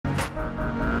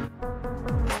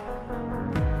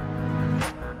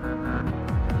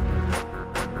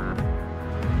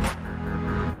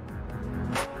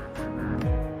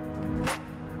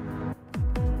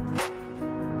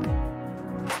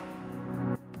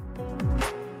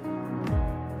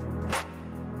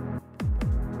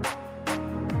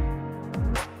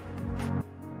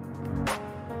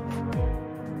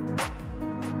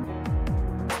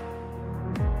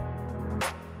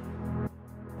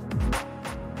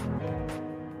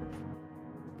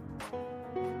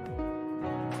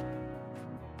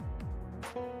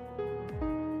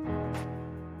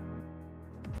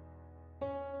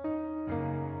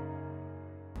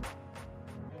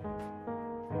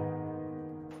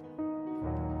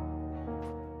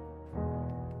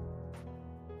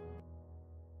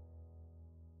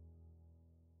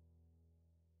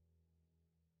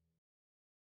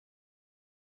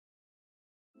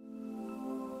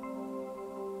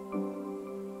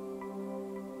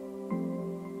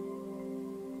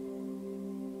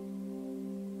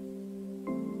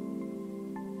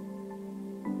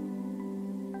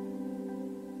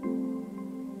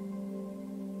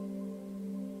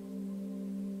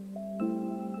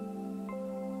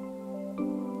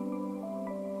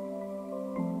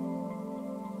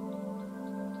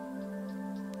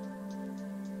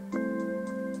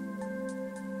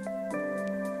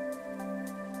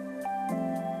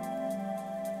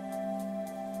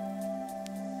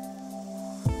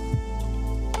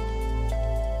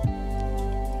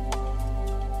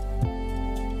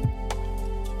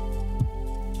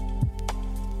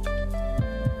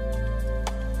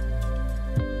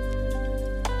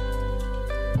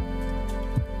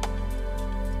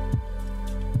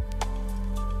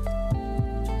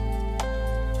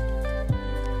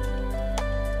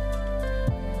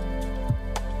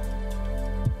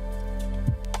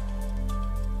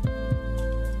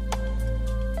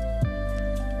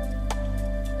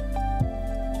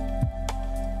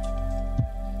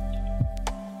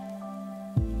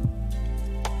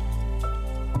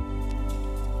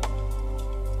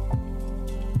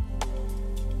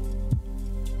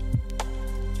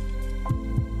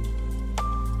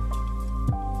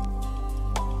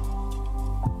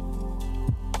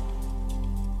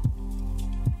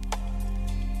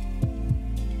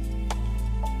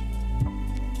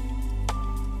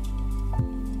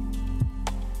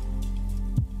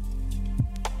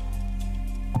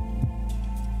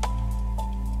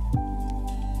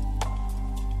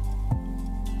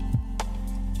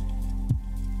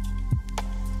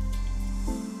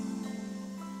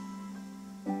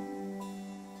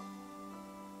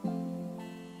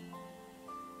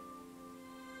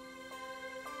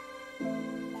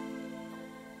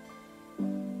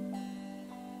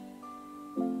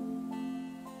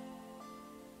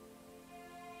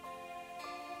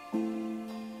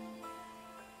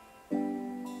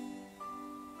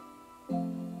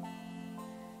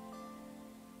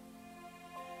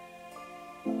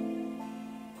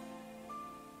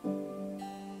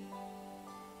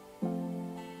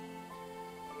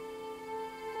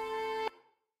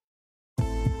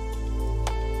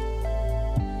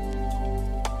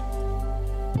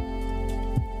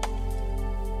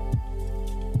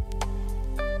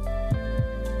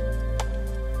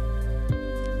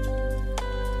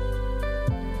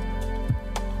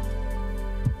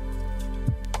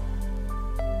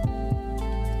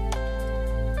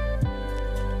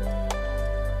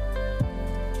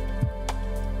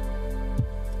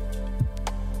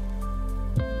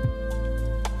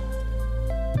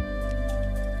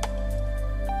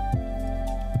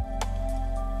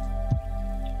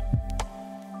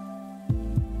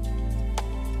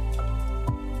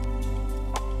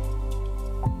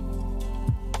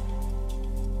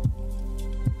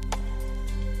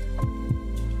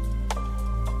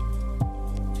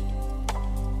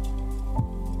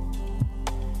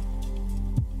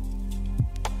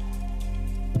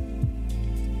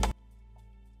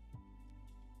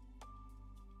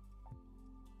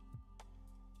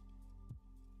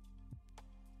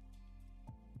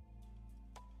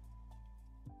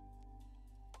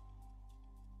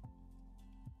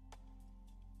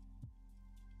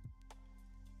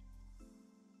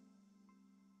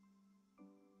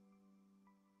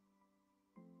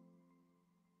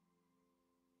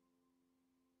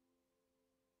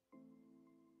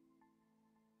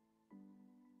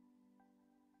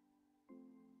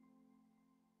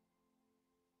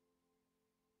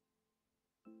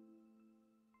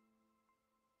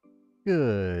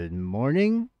Good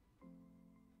morning.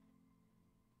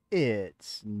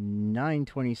 It's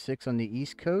 9:26 on the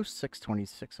East Coast,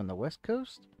 6:26 on the West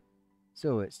Coast.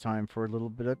 So it's time for a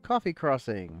little bit of coffee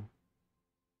crossing.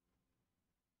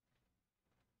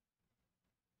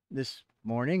 This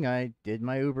morning I did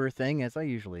my Uber thing as I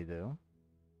usually do.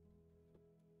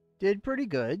 Did pretty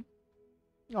good,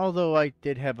 although I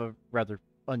did have a rather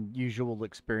unusual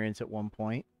experience at one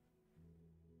point.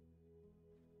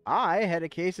 I had a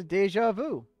case of deja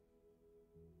vu.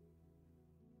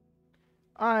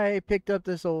 I picked up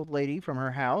this old lady from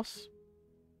her house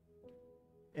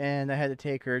and I had to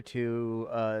take her to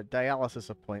a dialysis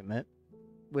appointment,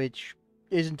 which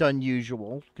isn't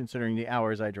unusual considering the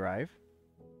hours I drive.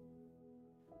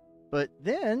 But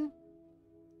then,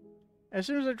 as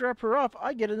soon as I drop her off,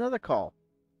 I get another call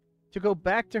to go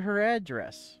back to her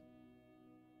address.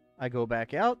 I go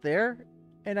back out there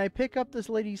and I pick up this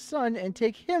lady's son and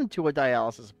take him to a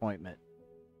dialysis appointment.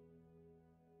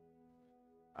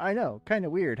 I know, kind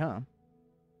of weird, huh?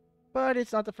 But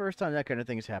it's not the first time that kind of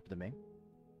thing has happened to me.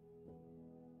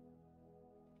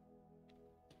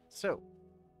 So,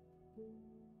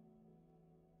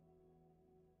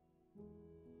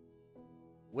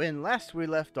 when last we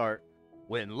left our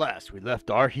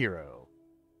hero,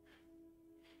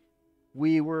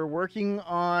 we were working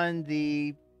on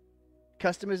the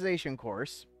customization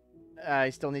course. I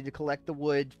still need to collect the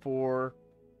wood for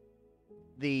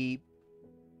the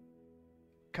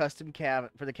custom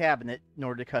cabinet in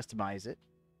order to customize it.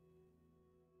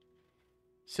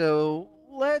 So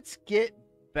let's get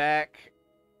back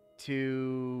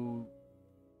to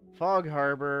Fog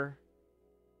Harbor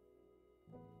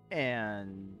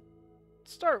and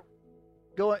start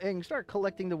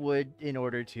collecting the wood in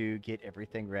order to get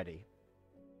everything ready.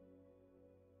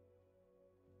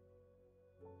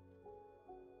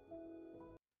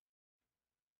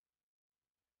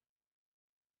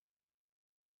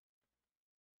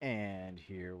 And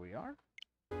here we are.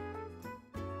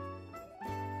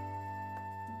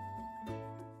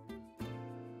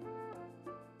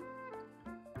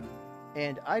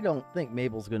 And I don't think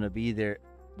Mabel's going to be there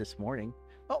this morning.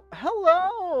 Oh,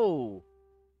 hello!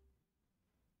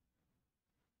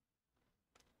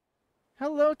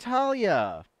 Hello,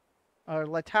 Talia. Or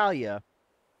Latalia.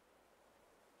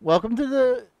 Welcome to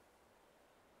the...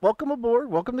 Welcome aboard.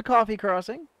 Welcome to Coffee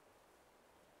Crossing.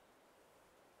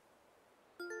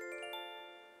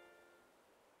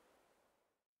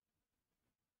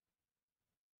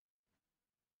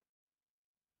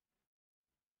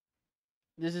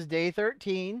 This is day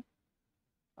 13.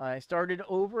 I started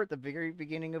over at the very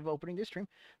beginning of opening this stream.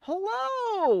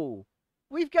 Hello!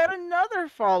 We've got another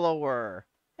follower.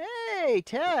 Hey,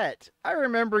 Tet. I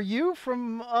remember you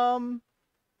from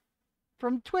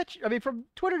Twitch. I mean, from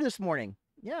Twitter this morning.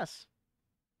 Yes.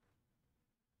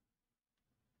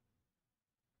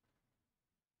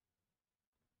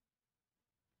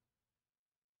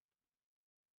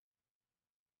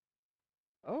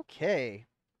 Okay.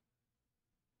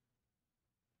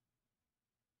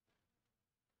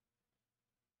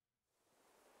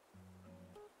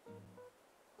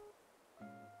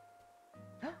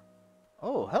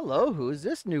 Oh, hello. Who is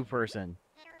this new person?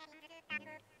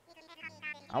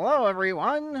 Hello,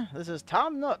 everyone. This is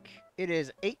Tom Nook. It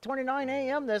is 8:29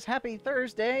 a.m. this happy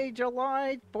Thursday,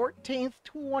 July 14th,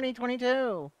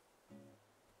 2022.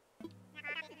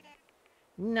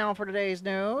 Now for today's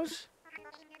news.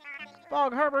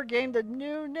 Fog Harbor gained a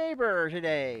new neighbor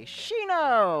today,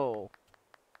 Shino.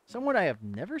 Someone I have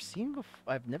never seen before.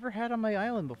 I've never had on my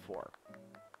island before.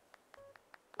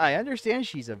 I understand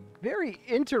she's a very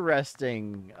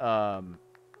interesting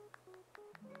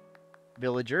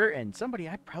villager and somebody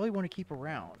I probably want to keep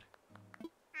around.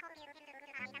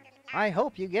 I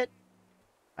hope you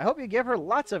give her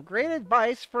lots of great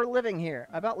advice for living here,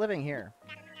 about living here.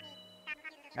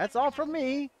 That's all from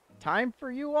me. Time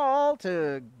for you all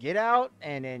to get out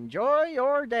and enjoy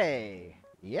your day.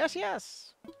 Yes, yes.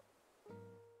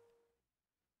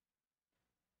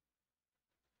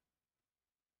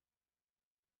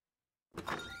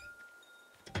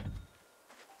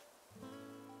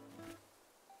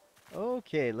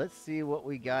 Okay, let's see what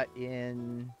we got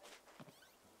in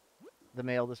the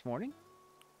mail this morning.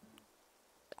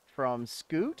 From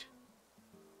Scoot.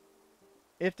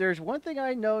 If there's one thing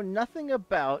I know nothing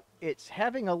about, it's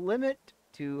having a limit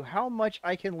to how much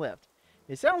I can lift.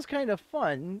 It sounds kind of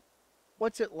fun.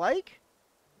 What's it like?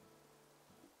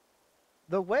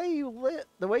 The way you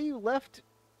left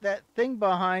that thing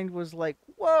behind was like,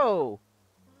 whoa.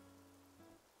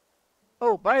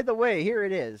 Oh, by the way, here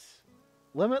it is.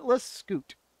 Limitless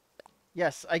Scoot.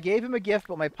 Yes, I gave him a gift,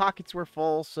 but my pockets were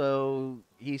full, so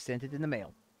he sent it in the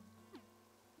mail.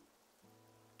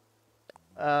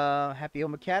 Happy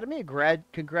Home Academy.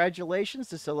 Congratulations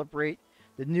to celebrate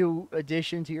the new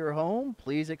addition to your home.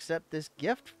 Please accept this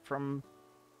gift from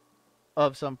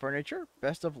of some furniture.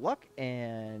 Best of luck,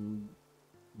 and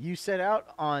you set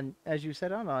out on as you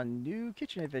set out on new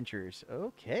kitchen adventures.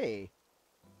 Okay.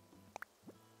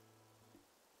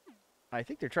 I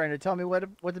think they're trying to tell me what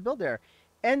to build there.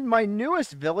 And my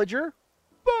newest villager,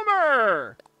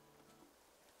 Boomer!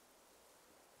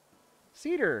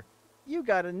 Cedar, you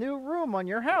got a new room on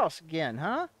your house again,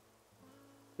 huh?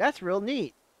 That's real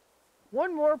neat.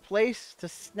 One more place to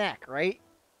snack, right?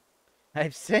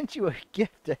 I've sent you a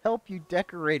gift to help you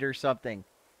decorate or something.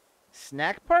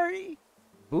 Snack party?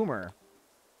 Boomer.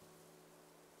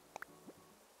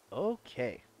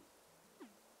 Okay.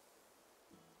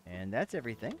 And that's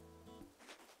everything.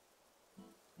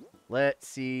 Let's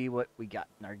see what we got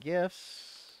in our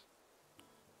gifts.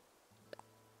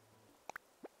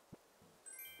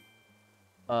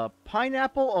 A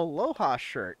pineapple aloha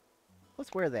shirt.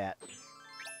 Let's wear that.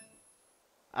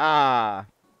 Ah,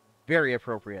 very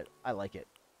appropriate. I like it.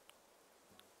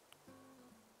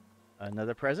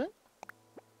 Another present.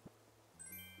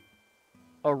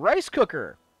 A rice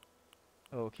cooker.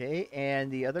 Okay,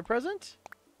 and the other present?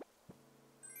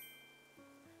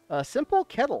 A simple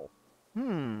kettle.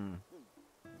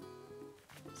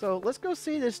 So let's go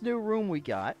see this new room we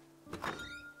got.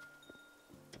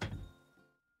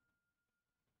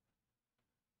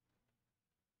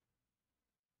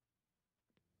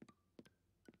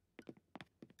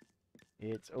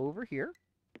 It's over here.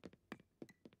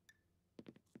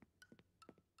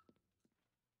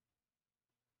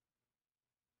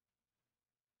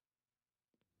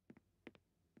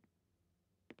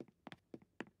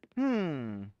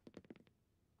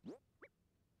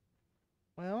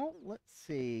 Well, let's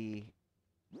see.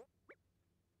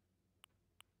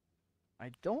 I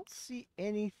don't see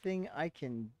anything I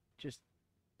can just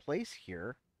place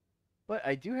here. But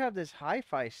I do have this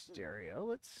hi-fi stereo.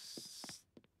 Let's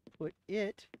put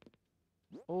it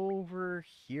over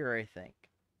here, I think.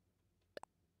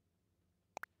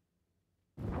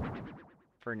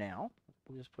 For now.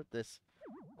 We'll just put this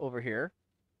over here.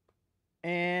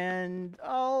 And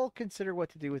I'll consider what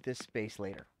to do with this space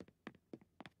later.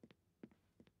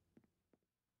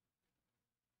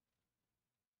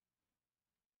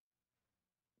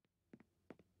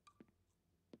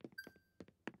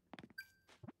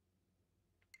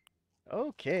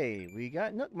 Okay, we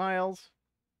got Nook Miles.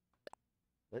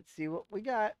 Let's see what we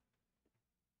got.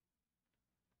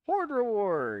 Hoard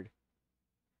reward.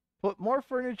 Put more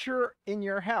furniture in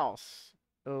your house.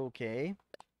 Okay.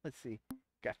 Let's see.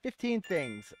 Got 15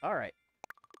 things. All right.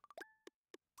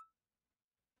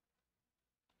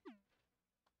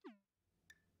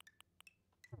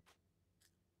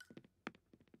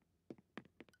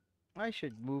 I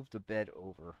should move the bed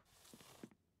over.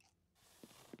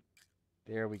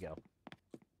 There we go.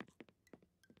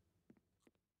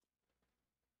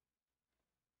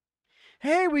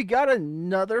 Hey, we got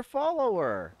another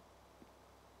follower.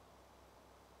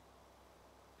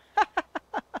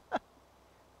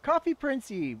 Coffee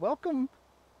Princey, welcome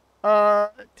to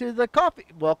the coffee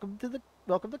welcome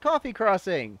to Coffee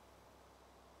Crossing.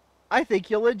 I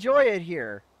think you'll enjoy it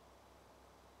here.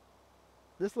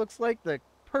 This looks like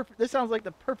this sounds like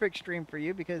the perfect stream for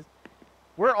you because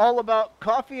we're all about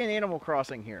coffee and Animal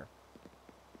Crossing here.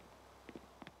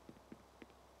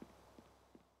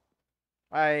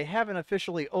 I haven't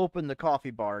officially opened the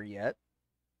coffee bar yet,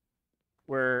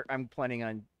 where I'm planning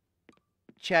on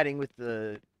chatting with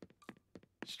the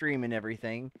stream and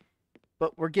everything,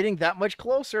 but we're getting that much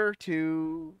closer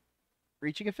to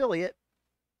reaching affiliate.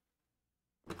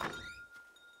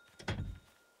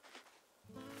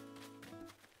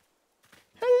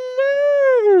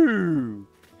 Hello!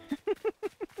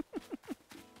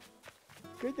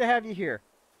 Good to have you here.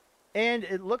 And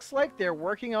it looks like they're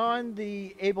working on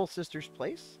the Able Sisters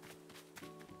place.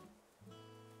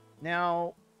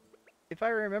 Now, if I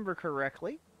remember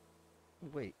correctly...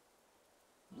 Wait.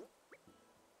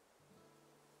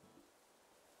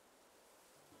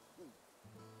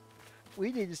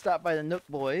 We need to stop by the Nook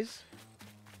Boys.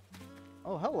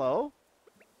 Oh, hello.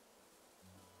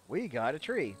 We got a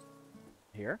tree.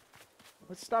 Here.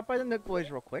 Let's stop by the Nook Boys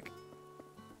real quick.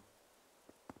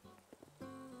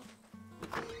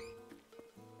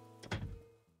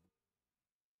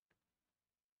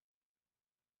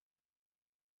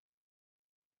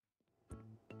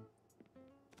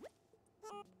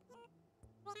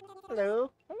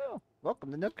 Hello. Hello.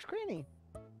 Welcome to Nook's Cranny.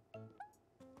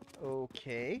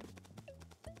 Okay.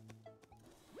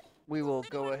 We will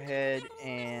go ahead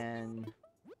and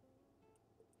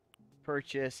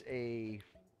purchase a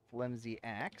flimsy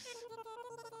axe.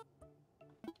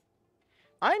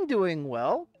 I'm doing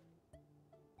well.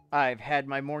 I've had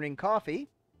my morning coffee,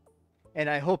 and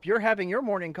I hope you're having your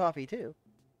morning coffee too.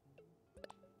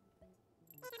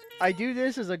 I do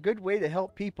this as a good way to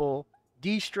help people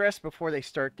de-stress before they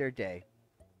start their day.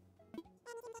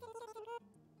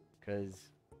 Because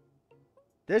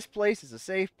this place is a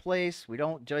safe place. We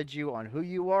don't judge you on who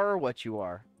you are or what you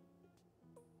are.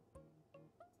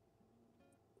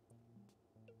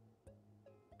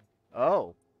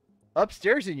 Oh,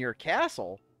 upstairs in your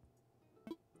castle?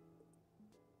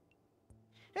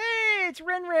 Hey, it's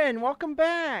Ren Ren. Welcome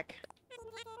back.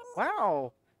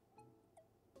 Wow.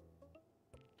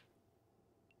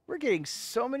 We're getting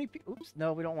so many people. Oops,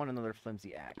 no, we don't want another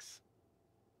flimsy axe.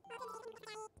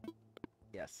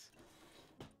 Yes.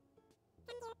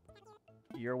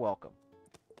 You're welcome.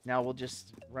 Now we'll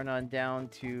just run on down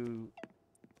to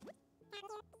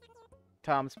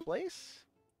Tom's place.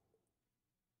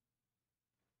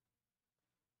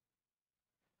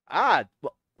 Ah,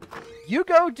 well, you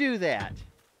go do that.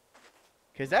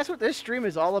 Because that's what this stream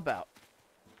is all about.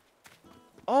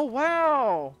 Oh,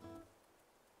 wow.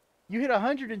 You hit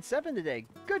 107 today.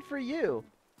 Good for you.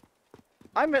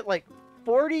 I'm at like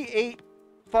 48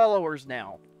 followers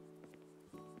now.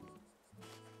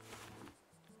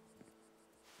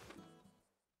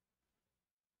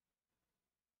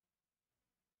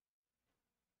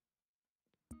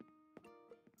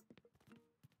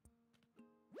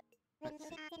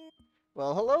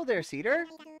 Well, hello there, Cedar.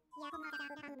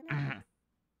 And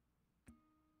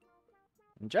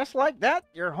just like that,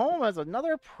 your home has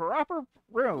another proper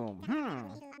room.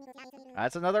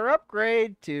 That's another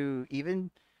upgrade to an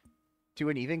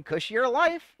even cushier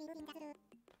life.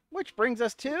 Which brings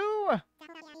us to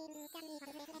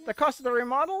the cost of the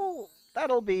remodel.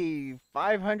 That'll be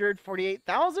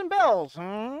 548,000 bells.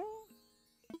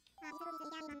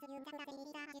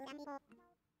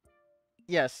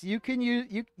 Yes, you can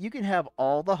have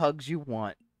all the hugs you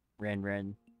want, Ren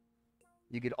Ren.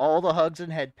 You get all the hugs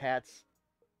and head pats.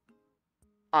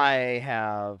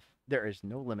 There is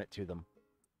no limit to them.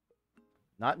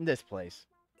 Not in this place.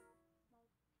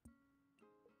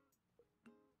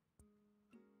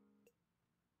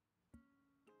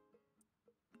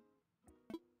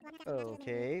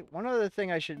 Okay, one other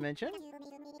thing I should mention.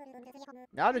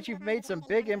 Now that you've made some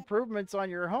big improvements on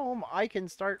your home, I can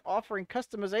start offering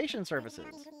customization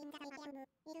services.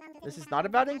 This is not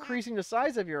about increasing the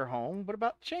size of your home, but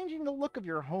about changing the look of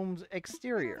your home's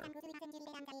exterior.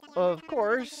 Of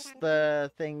course,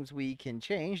 the things we can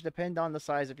change depend on the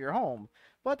size of your home,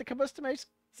 but the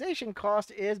customization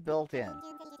cost is built in.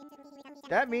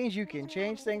 That means you can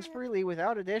change things freely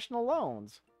without additional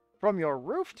loans. From your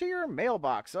roof to your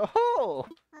mailbox. Oh!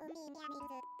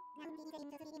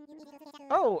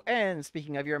 Oh, and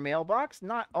speaking of your mailbox,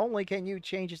 not only can you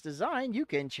change its design, you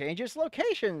can change its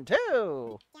location,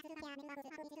 too!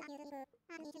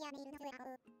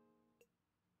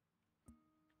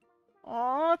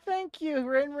 Aw, thank you,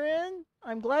 Rin Rin.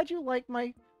 I'm glad you like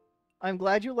my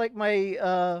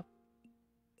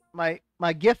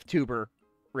my gift tuber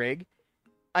rig.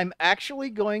 I'm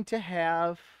actually going to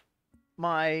have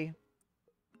I'm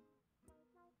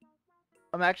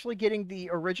actually getting the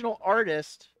original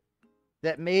artist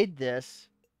that made this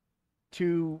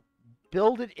to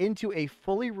build it into a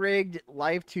fully rigged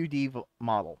Live 2D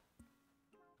model.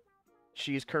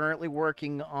 She's currently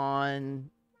working on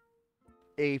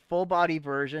a full body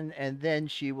version, and then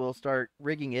she will start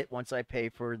rigging it once I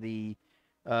pay the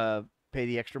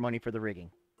extra money for the rigging.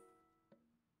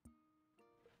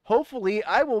 Hopefully,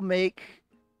 I will make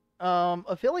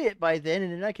affiliate by then,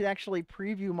 and then I can actually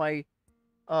preview my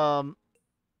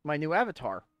my new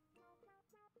avatar,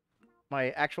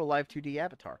 my actual Live 2D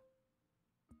avatar,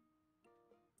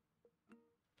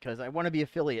 because I want to be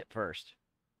affiliate first.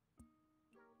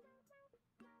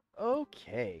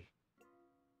 Okay.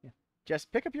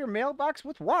 Just pick up your mailbox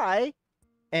with Y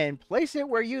and place it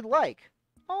where you'd like.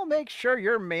 I'll make sure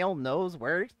your mail knows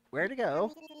where to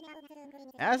go.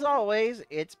 As always,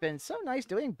 it's been so nice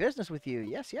doing business with you.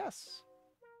 Yes, yes.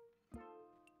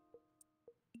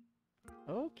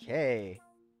 Okay.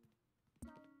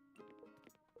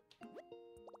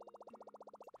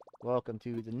 Welcome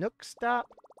to the Nook Stop.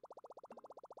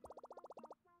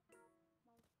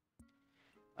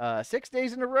 6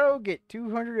 days in a row, get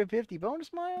 250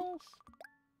 bonus miles.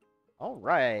 All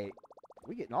right.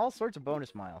 We're getting all sorts of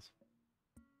bonus miles.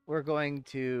 We're going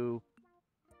to...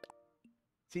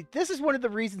 See, this is one of the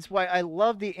reasons why I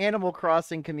love the Animal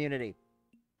Crossing community.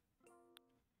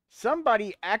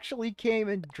 Somebody actually came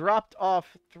and dropped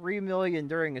off 3 million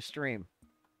during a stream.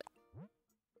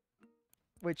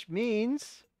 Which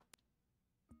means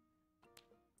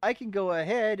I can go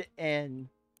ahead and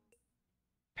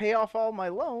pay off all my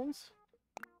loans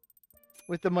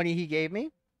with the money he gave me.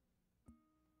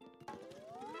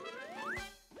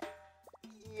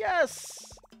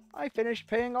 Yes! I finished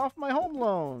paying off my home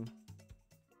loan.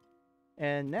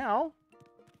 And now,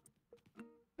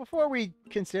 before we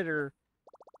consider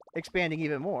expanding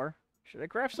even more, should I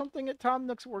craft something at Tom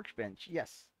Nook's workbench?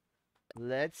 Yes.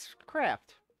 Let's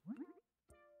craft.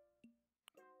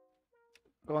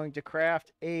 Going to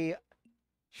craft a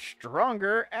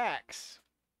stronger axe.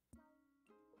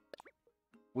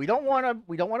 We don't want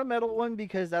a metal one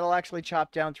because that'll actually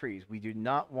chop down trees. We do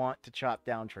not want to chop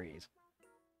down trees.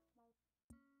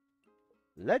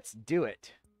 Let's do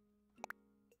it.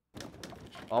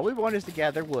 All we want is to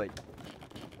gather wood.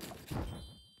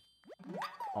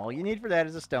 All you need for that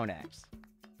is a stone axe.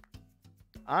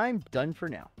 I'm done for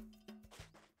now.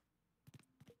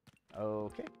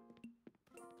 Okay.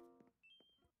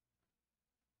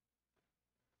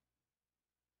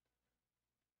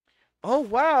 Oh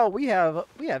wow, we have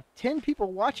 10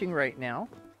 people watching right now.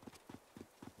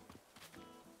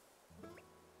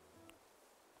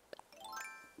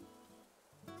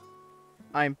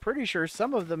 I'm pretty sure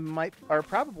some of them are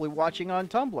probably watching on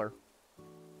Tumblr.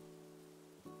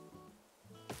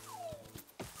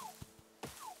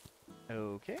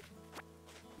 Okay.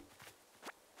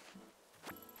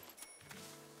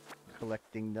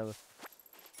 Collecting the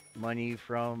money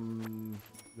from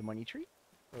the money tree.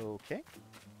 Okay.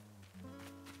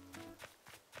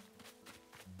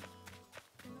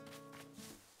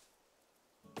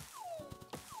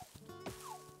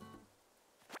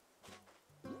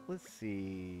 Let's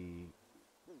see.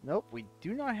 Nope, we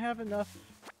do not have enough.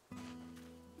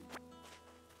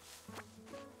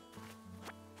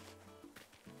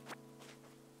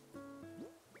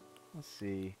 Let's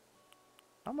see.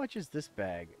 How much is this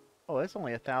bag? Oh, that's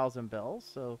only 1,000 bells,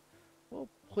 so we'll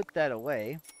put that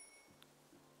away.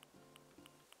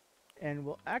 And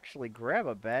we'll actually grab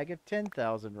a bag of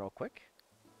 10,000 real quick.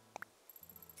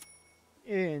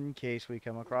 In case we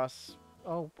come across,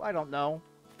 oh, I don't know,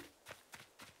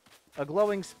 a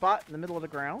glowing spot in the middle of the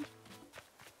ground.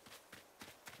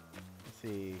 Let's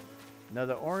see.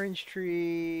 Another orange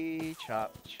tree.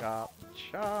 Chop, chop,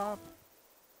 chop.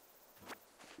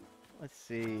 Let's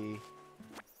see.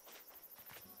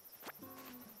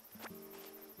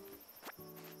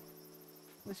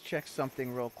 Let's check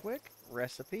something real quick.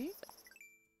 Recipe.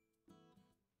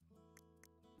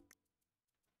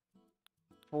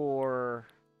 For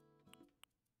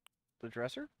the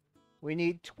dresser. We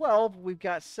need 12. We've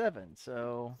got 7,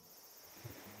 so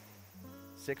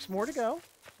 6 more to go.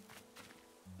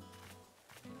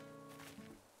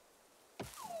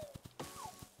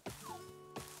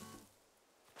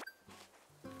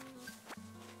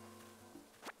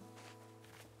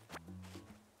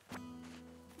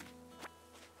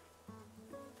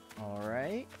 All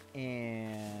right,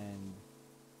 and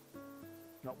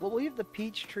no, we'll leave the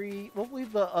peach tree. We'll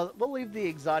leave the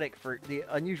exotic fruit, the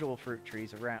unusual fruit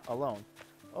trees around alone.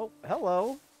 Oh,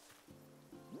 hello.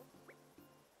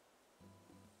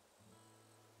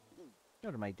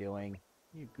 What am I doing?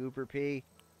 You goober pea.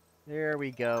 There we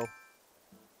go.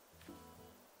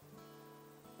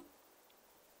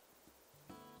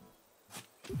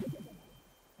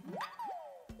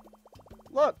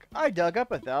 Look, I dug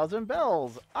up 1,000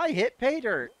 bells. I hit pay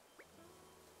dirt.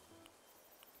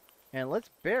 And let's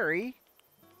bury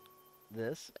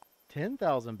this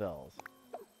 10,000 bells.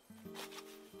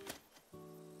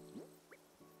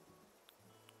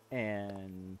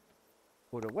 And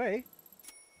put away.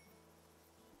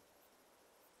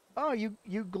 Oh, you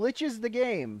glitches the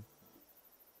game.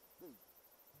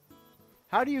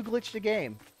 How do you glitch the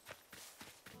game?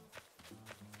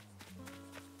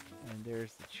 And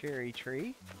there's the cherry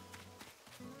tree.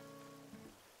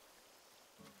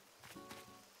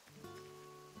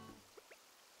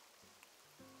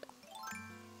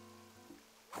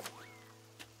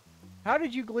 How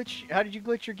did you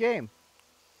glitch your game?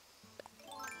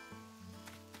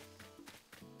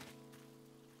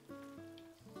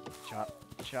 Chop,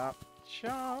 chop,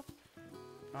 chop.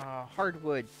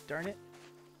 Hardwood, darn it.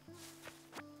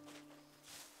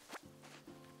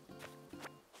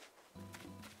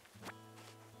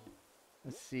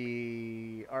 Let's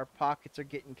see, our pockets are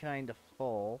getting kind of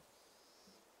full.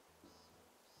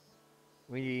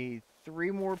 We need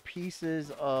 3 more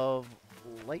pieces of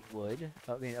light wood,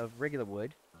 of regular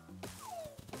wood.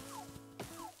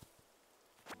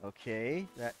 Okay,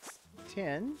 that's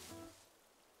 10.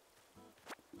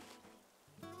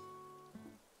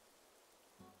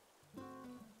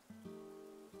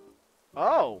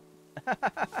 Oh!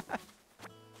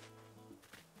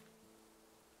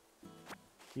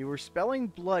 You were spelling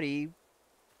bloody,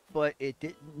 but it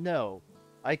didn't know.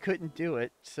 I couldn't do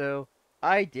it, so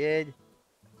I did.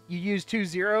 You use 2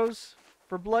 zeros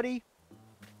for bloody?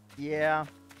 Yeah.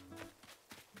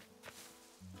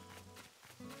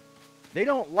 They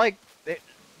don't like...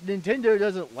 Nintendo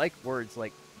doesn't like words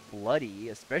like bloody,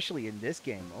 especially in this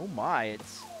game. Oh my,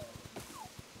 it's...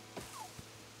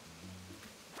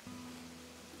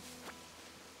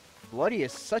 Bloody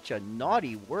is such a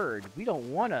naughty word. We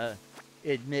don't want to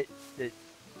admit that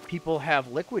people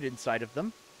have liquid inside of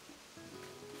them.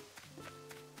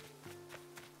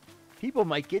 People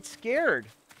might get scared.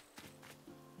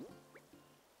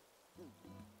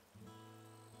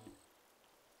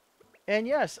 And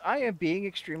yes, I am being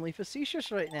extremely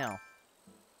facetious right now.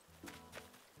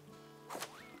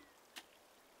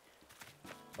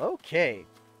 Okay.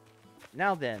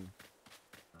 Now then.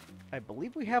 I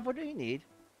believe we have what we need.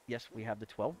 Yes, we have the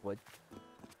 12 wood.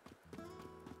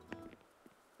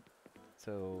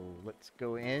 So let's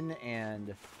go in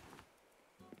and...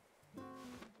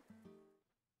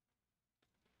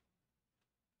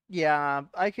 Yeah,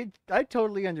 I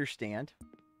totally understand.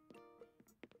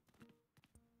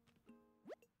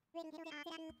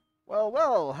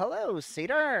 Well, hello,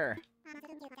 Cedar.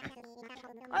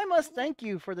 I must thank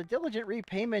you for the diligent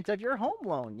repayment of your home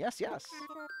loan. Yes.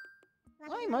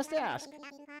 I must ask,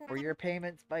 were your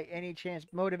payments by any chance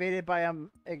motivated by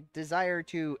a desire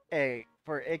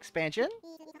for expansion?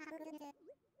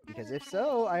 Because if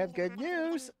so, I have good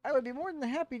news. I would be more than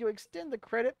happy to extend the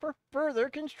credit for further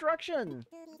construction.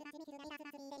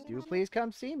 Do please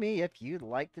come see me if you'd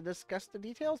like to discuss the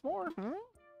details more.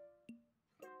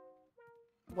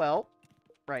 Well,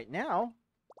 right now,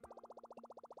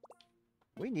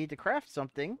 we need to craft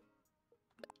something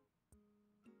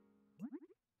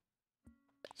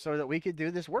so that we could do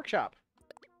this workshop.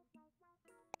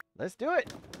 Let's do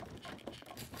it.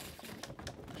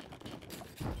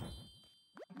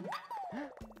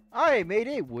 I made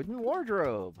a wooden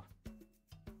wardrobe.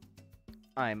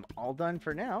 I'm all done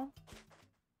for now.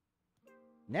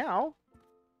 Now?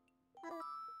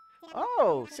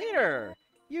 Oh, Cedar!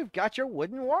 You've got your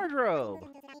wooden wardrobe.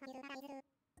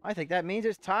 I think that means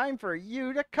it's time for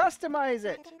you to customize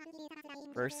it.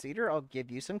 First, Cedar, I'll give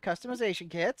you some customization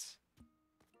kits.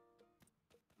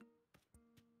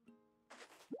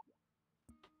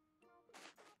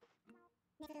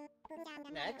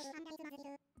 Next,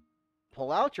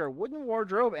 pull out your wooden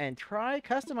wardrobe and try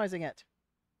customizing it.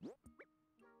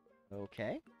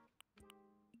 Okay.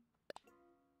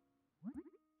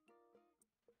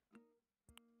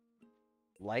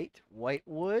 Light white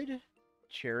wood,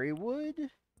 cherry wood,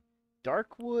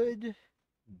 dark wood,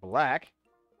 black,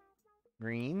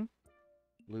 green,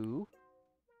 blue,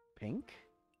 pink.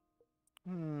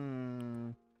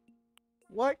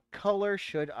 What color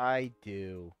should I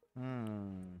do?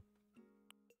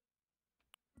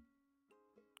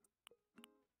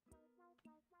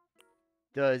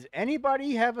 Does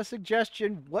anybody have a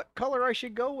suggestion what color I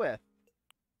should go with?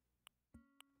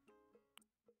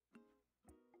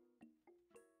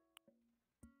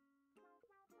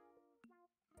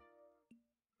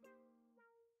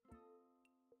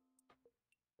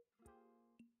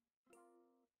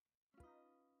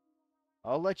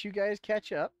 I'll let you guys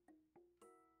catch up.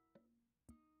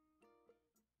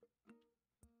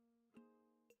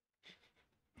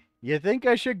 You think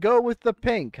I should go with the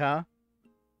pink, huh?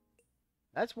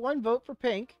 That's one vote for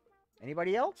pink.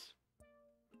 Anybody else?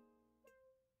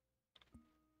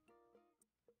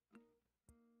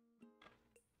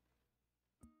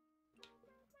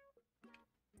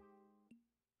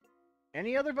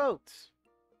 Any other votes?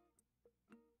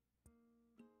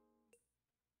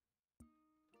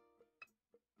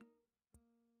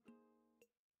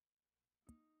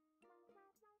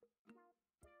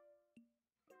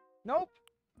 Nope.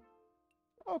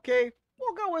 Okay,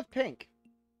 we'll go with pink.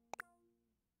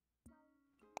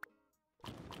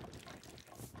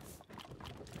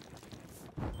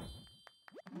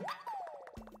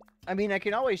 I mean, I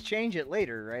can always change it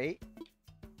later, right?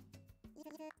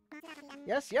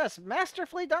 Yes,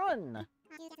 masterfully done!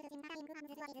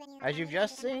 As you've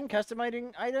just seen,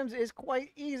 customizing items is quite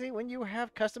easy when you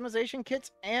have customization kits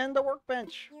and the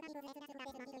workbench.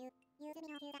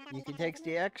 You can take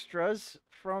the extras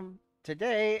from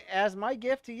today as my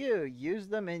gift to you. Use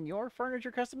them in your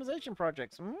furniture customization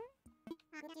projects.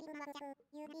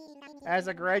 As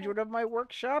a graduate of my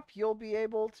workshop, you'll be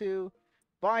able to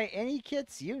buy any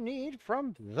kits you need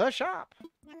from the shop.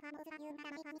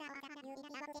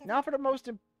 Now for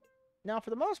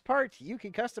the most part, you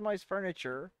can customize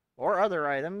furniture or other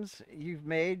items you've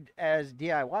made as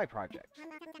DIY projects.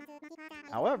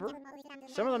 However,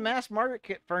 some of the mass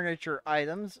market furniture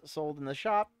items sold in the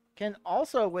shop can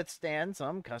also withstand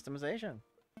some customization.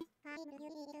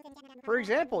 For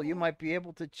example, you might be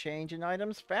able to change an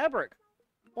item's fabric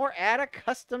or add a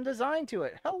custom design to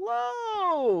it.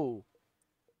 Hello!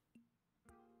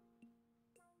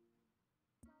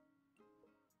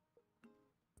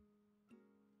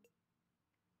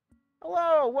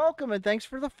 Hello, welcome, and thanks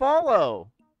for the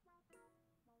follow.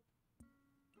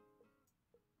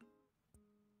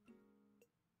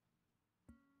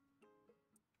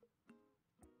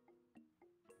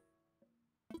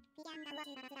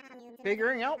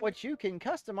 Figuring out what you can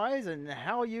customize and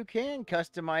how you can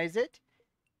customize it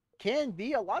can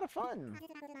be a lot of fun.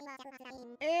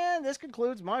 And this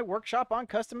concludes my workshop on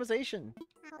customization.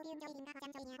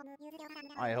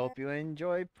 I hope you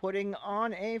enjoy putting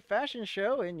on a fashion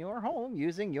show in your home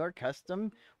using your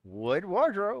custom wood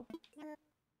wardrobe.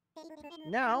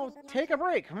 Now, take a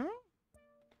break,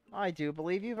 I do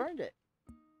believe you've earned it.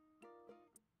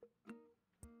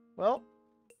 Well,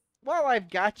 while I've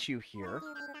got you here,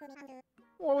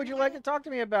 what would you like to talk to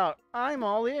me about? I'm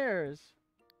all ears.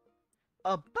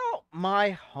 About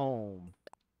my home.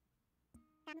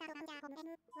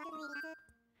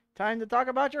 Time to talk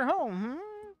about your home,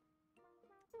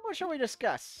 What shall we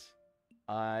discuss?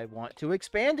 I want to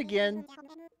expand again.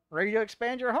 Ready to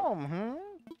expand your home,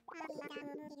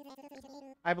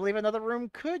 I believe another room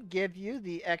could give you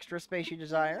the extra space you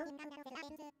desire.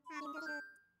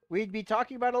 We'd be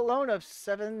talking about a loan of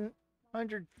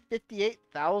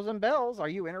 758,000 bells. Are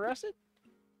you interested?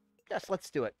 Yes, let's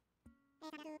do it.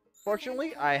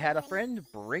 Fortunately, I had a friend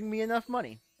bring me enough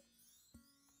money.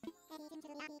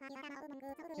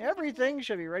 Everything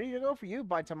should be ready to go for you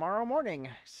by tomorrow morning.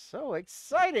 So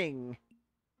exciting!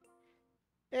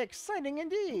 Exciting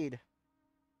indeed!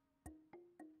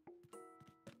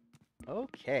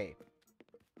 Okay.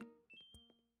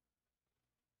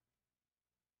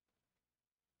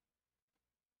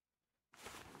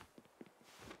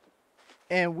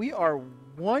 And we are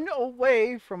one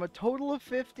away from a total of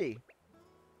 50.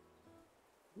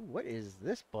 Ooh, what is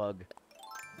this bug?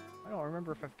 I don't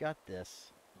remember if I've got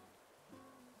this.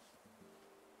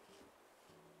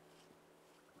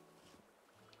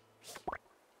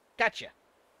 Gotcha.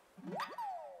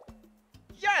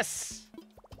 Yes!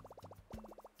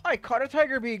 I caught a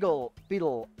tiger beetle.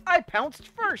 I pounced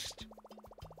first.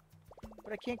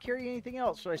 But I can't carry anything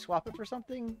else. Should I swap it for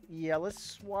something? Yeah, let's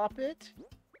swap it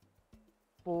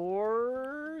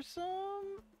for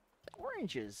some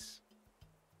oranges.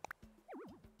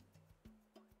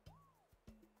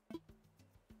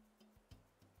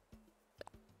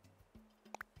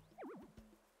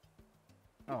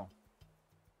 Oh.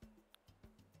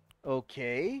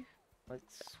 Okay.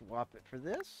 Let's swap it for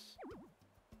this.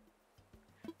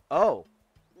 Oh.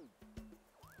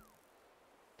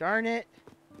 Darn it.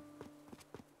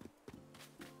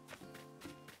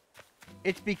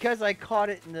 It's because I caught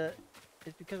it in the...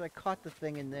 It's because I caught the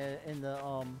thing in the in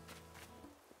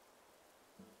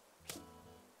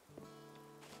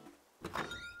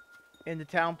the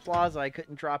town plaza. I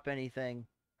couldn't drop anything.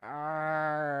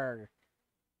 Arrgh.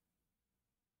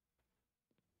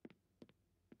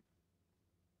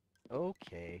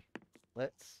 Okay.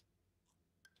 Let's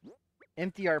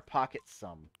empty our pockets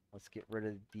some. Let's get rid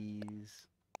of these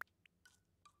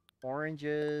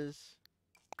oranges.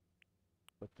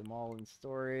 Put them all in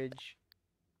storage.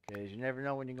 Because you never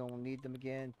know when you're going to need them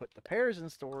again. Put the pears in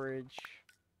storage.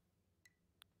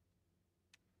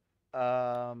 Put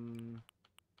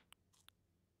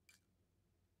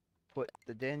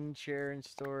the den chair in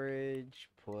storage.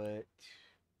 Put...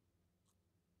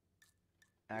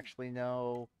 Actually,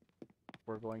 no.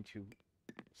 We're going to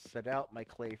set out my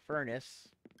clay furnace.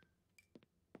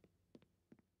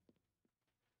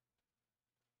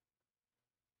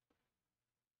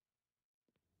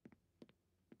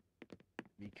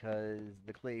 Because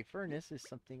the clay furnace is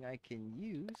something I can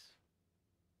use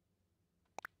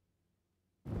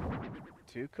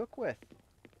to cook with.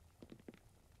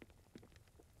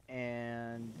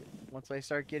 And once I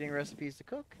start getting recipes to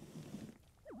cook,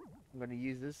 I'm going to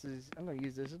use this as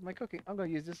my cooking. I'm going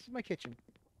to use this as my kitchen.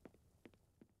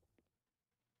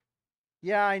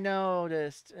 Yeah, I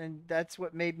noticed, and that's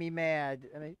what made me mad.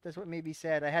 I mean, that's what made me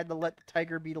sad. I had to let the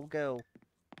tiger beetle go.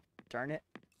 Darn it.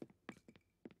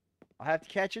 I'll have to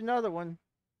catch another one.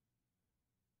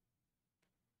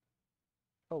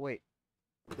 Oh, wait.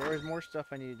 There was more stuff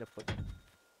I needed to put...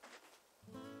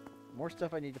 More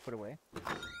stuff I need to put away.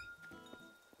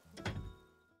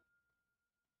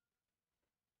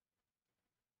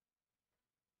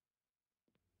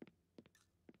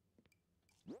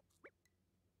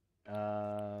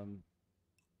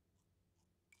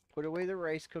 Put away the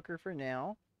rice cooker for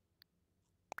now.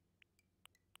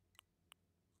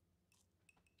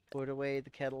 Put away the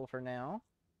kettle for now.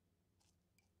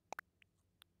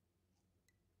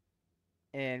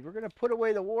 And we're gonna put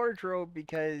away the wardrobe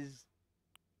because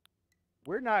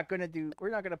we're not gonna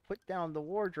put down the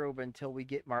wardrobe until we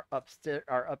get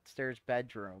our upstairs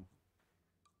bedroom.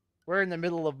 We're in the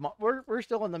middle of we're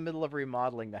still in the middle of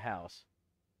remodeling the house.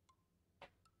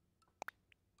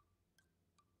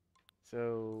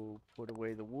 So put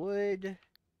away the wood.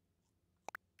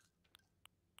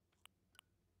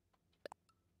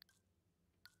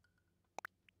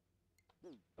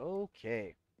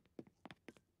 Okay.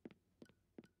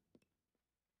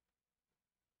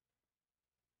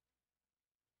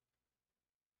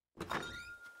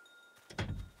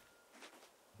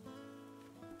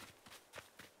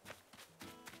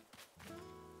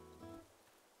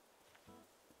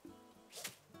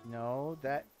 No,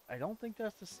 I don't think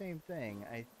that's the same thing.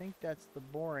 I think that's the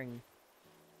boring.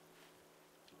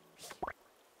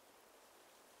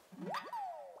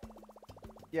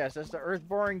 Yes, that's the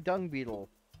earth-boring dung beetle.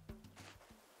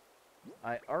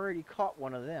 I already caught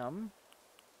one of them.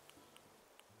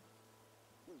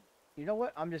 You know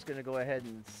what? I'm just gonna go ahead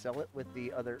and sell it with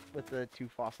the 2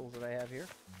 fossils that I have here.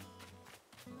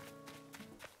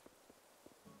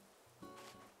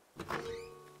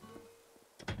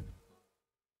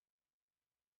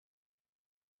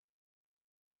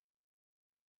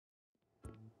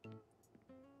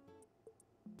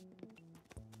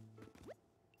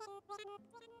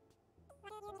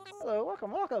 Hello,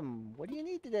 welcome, welcome. What do you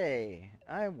need today?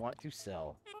 I want to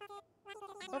sell.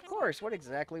 Of course. What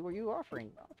exactly were you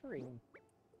offering?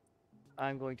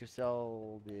 I'm going to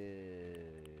sell this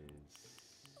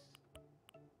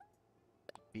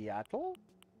beetle,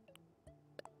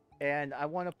 and I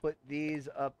want to put these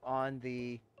up on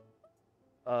the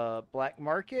black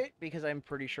market because I'm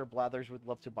pretty sure Blathers would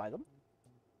love to buy them.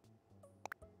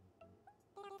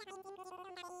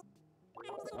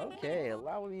 Okay,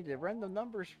 allow me to run the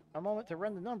numbers. A moment to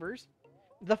run the numbers.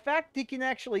 The fact he can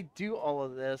actually do all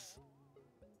of this.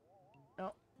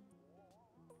 No.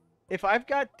 If I've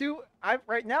got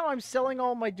right now I'm selling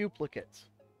all my duplicates.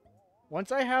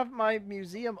 Once I have my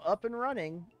museum up and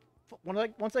running,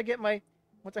 once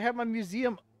I have my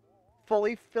museum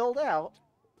fully filled out,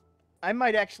 I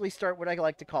might actually start what I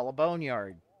like to call a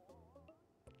boneyard.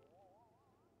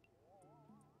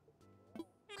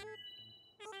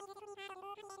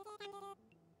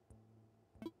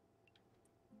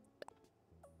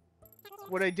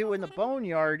 What I do in the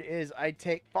boneyard is I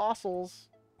take fossils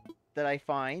that I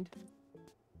find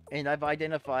and I've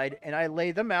identified, and I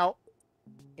lay them out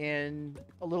in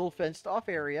a little fenced off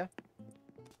area.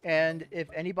 And if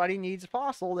anybody needs a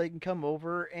fossil, they can come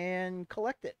over and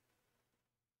collect it.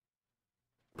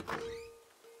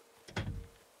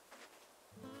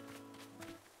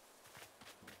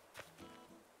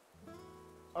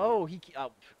 Oh,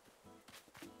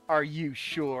 are you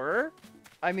sure?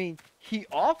 I mean, he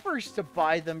offers to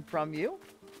buy them from you.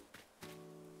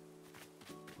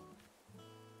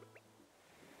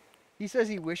 He says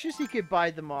he wishes he could buy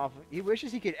them off. He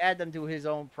wishes he could add them to his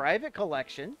own private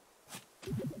collection.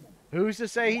 Who's to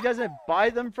say he doesn't buy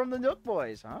them from the Nook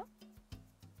Boys, huh?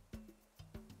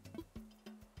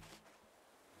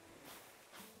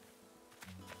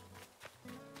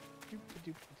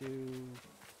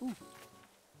 Ooh,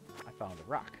 I found a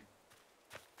rock.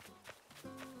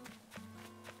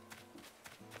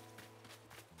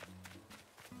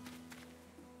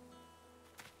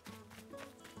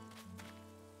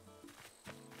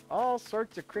 All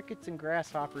sorts of crickets and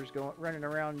grasshoppers running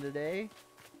around today.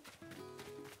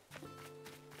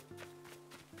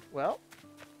 Well,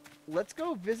 let's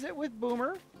go visit with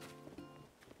Boomer.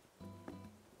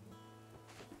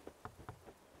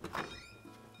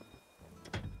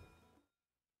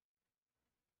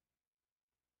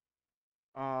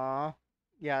 Aw,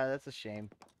 yeah, that's a shame.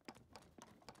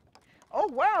 Oh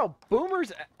wow,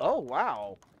 Boomer's. Oh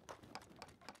wow.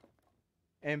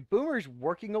 And Boomer's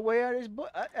working away at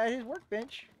his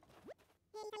workbench.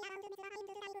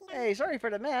 Hey, sorry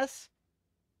for the mess.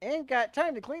 Ain't got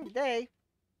time to clean today.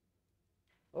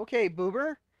 Okay,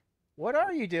 Boomer, what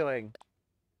are you doing?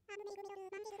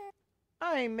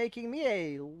 I'm making me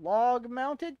a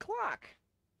log-mounted clock.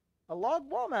 A log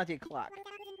wall-mounted clock.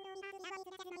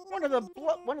 One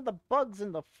of the bugs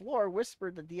in the floor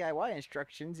whispered the DIY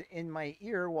instructions in my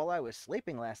ear while I was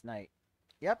sleeping last night.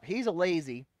 Yep, he's a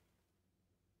lazy.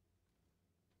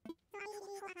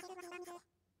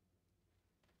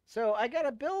 So I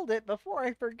gotta build it before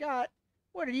I forgot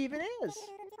what it even is.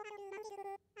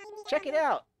 Check it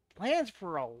out. Plans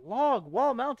for a log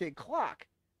wall-mounted clock.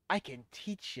 I can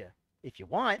teach you if you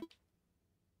want.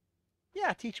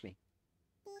 Yeah, teach me.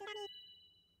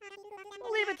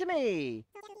 Leave it to me.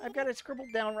 I've got it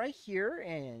scribbled down right here,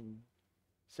 and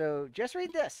so just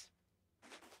read this.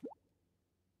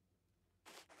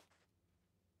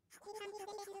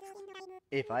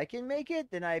 If I can make it,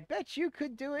 then I bet you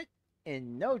could do it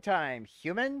in no time,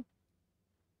 human.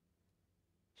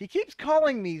 He keeps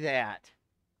calling me that.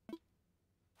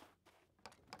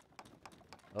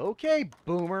 Okay,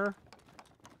 boomer.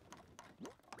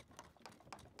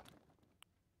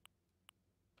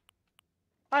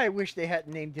 I wish they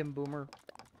hadn't named him Boomer.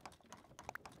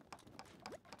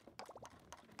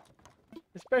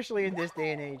 Especially in this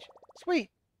day and age. Sweet!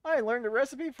 I learned the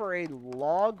recipe for a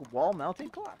log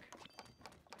wall-mounted clock.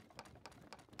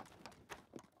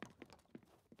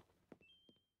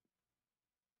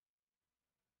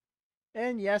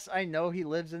 And yes, I know he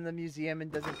lives in the museum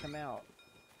and doesn't come out.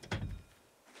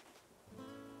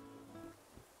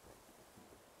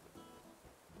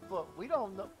 But we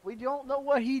don't know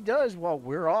what he does while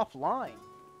we're offline.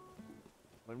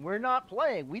 When we're not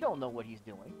playing, we don't know what he's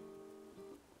doing.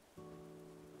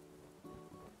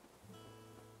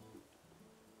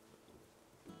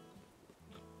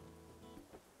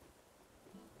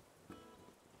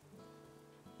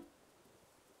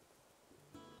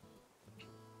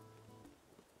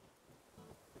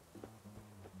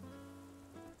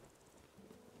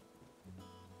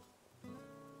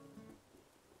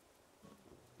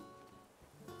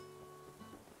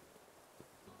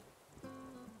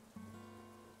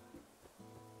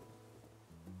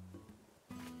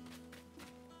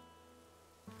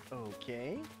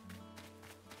 Okay.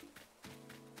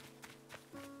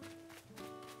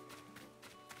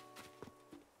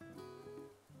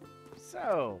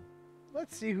 So,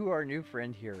 let's see who our new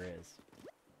friend here is.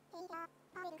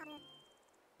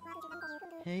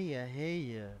 Heya,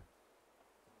 heya.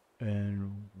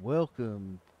 And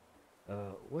welcome.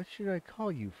 What should I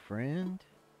call you, friend?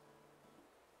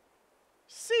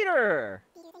 Cedar!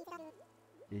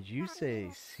 Did you say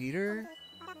Cedar?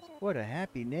 What a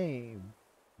happy name.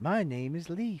 My name is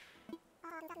Leaf.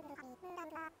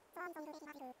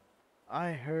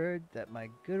 I heard that my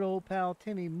good old pal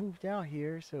Timmy moved out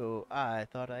here, so I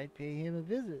thought I'd pay him a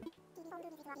visit.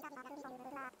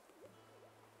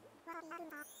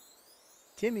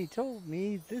 Timmy told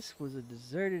me this was a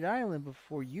deserted island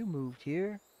before you moved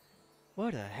here.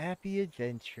 What a happy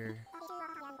adventure.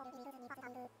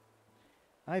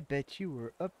 I bet you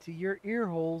were up to your ear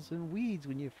holes in weeds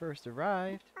when you first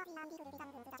arrived.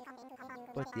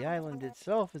 But the island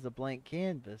itself is a blank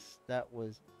canvas that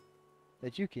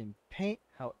you can paint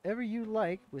however you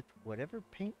like with whatever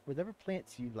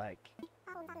plants you like.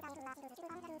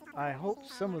 I hope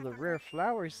some of the rare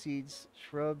flower seeds,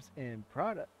 shrubs, and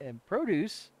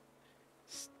produce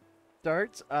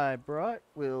starts I brought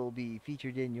will be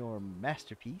featured in your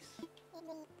masterpiece.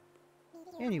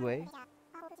 Anyway,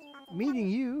 meeting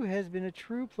you has been a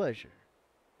true pleasure.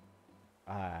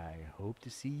 I hope to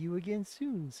see you again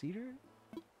soon, Cedar.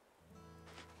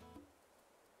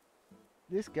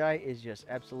 This guy is just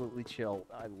absolutely chill.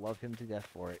 I love him to death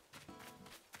for it.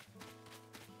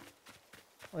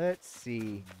 Let's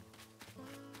see.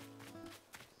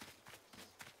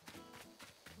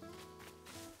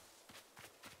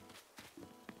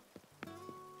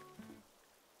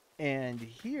 And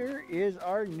here is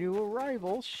our new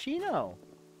arrival, Shino.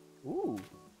 Ooh,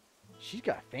 she's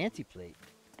got a fancy plate.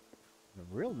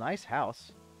 A real nice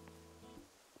house.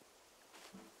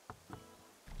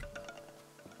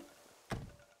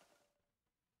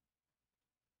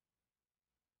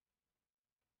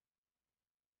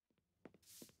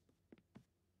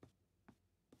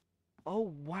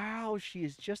 Oh wow, she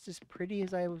is just as pretty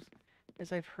as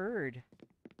I've heard.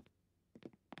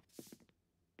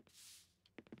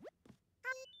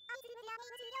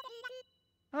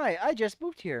 Hi, I just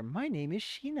moved here. My name is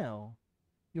Shino.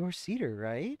 You're Cedar,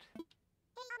 right?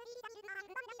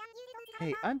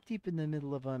 Hey, I'm deep in the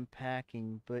middle of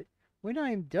unpacking, but when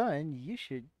I'm done, you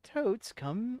should totes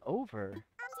come over.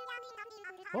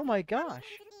 Oh my gosh,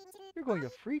 you're going to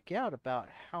freak out about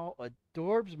how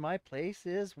adorbs my place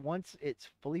is once it's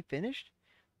fully finished?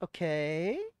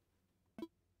 Okay?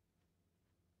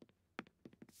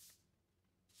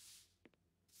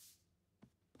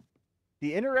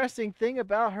 The interesting thing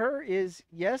about her is,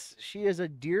 yes, she is a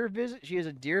deer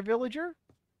villager.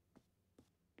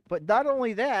 But not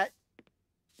only that,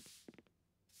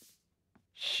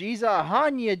 she's a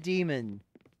Hanya demon.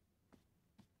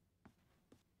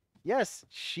 Yes,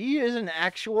 she is an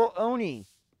actual Oni.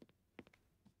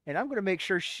 And I'm going to make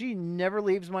sure she never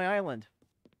leaves my island.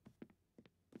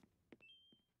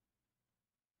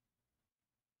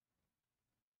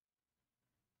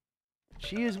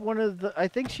 She is I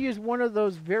think she is one of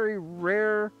those very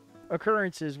rare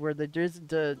occurrences where there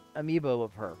isn't an amiibo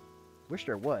of her. Wish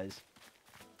there was.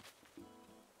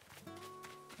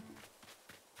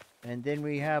 And then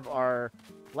we have our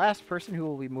last person who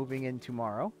will be moving in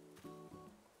tomorrow.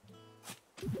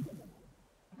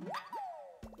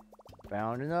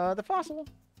 Found another fossil.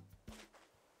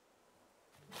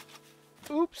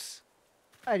 Oops.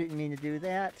 I didn't mean to do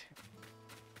that.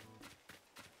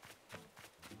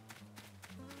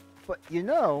 But you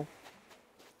know,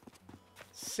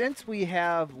 since we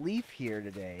have Leaf here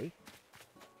today,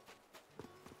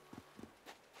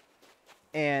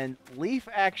 and Leaf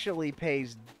actually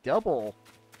pays double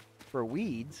for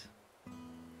weeds.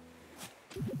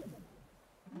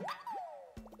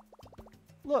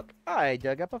 Look, I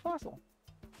dug up a fossil.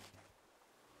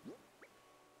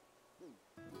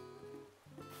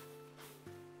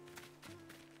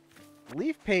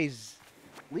 Leaf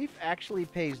actually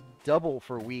pays double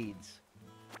for weeds.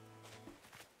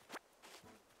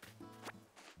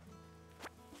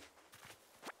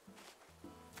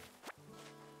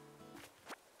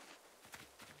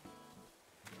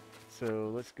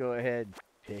 So let's go ahead.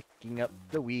 Picking up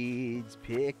the weeds,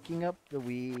 picking up the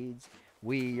weeds.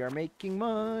 We are making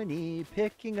money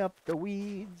picking up the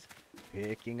weeds.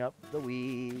 Picking up the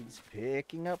weeds,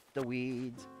 picking up the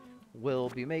weeds. We'll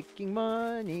be making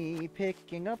money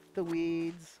picking up the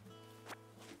weeds.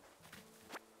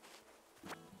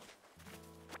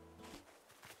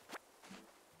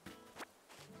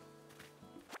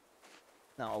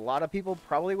 Now, a lot of people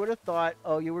probably would have thought,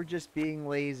 oh, you were just being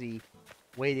lazy,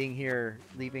 waiting here,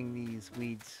 leaving these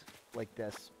weeds like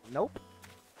this. Nope.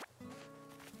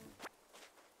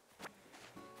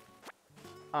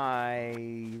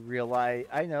 I realize,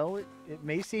 I know, it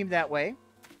may seem that way.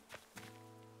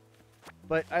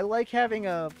 But I like having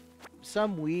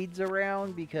some weeds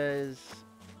around because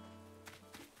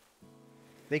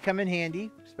they come in handy,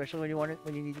 especially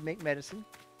when you need to make medicine.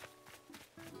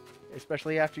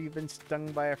 Especially after you've been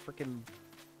stung by a freaking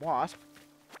wasp.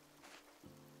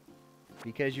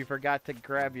 Because you forgot to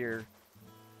grab your...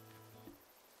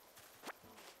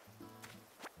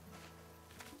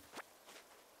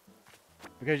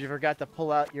 Because you forgot to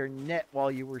pull out your net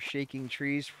while you were shaking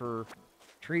trees for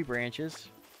tree branches.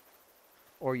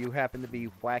 Or you happen to be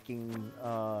whacking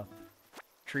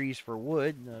trees for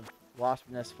wood and the wasp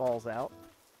nest falls out.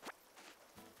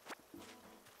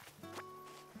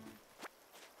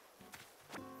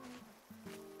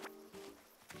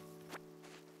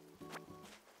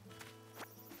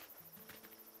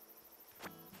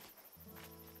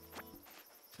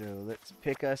 So let's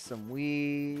pick us some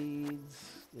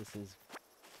weeds. This is...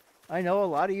 I know a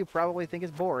lot of you probably think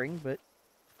it's boring, but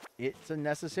it's a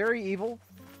necessary evil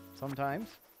sometimes.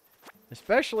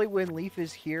 Especially when Leaf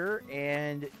is here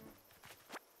and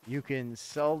you can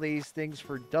sell these things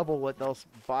for double what they'll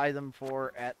buy them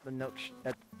for at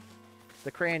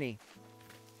the cranny.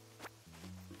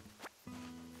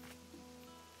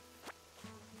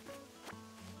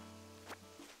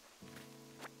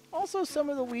 Also, some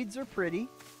of the weeds are pretty.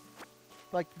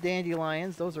 Like the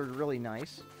dandelions, those are really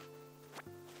nice.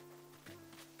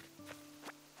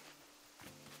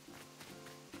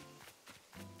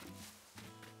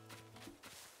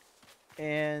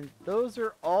 And those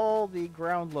are all the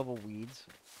ground level weeds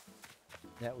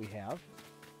that we have.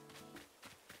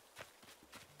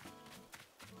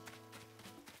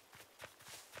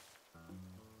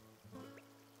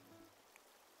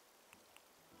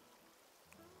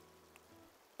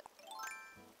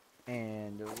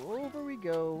 And over we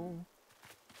go.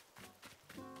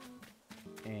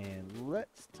 And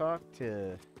let's talk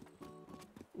to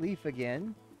Leaf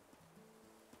again.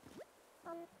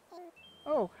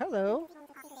 Oh, hello.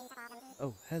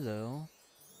 Oh, hello.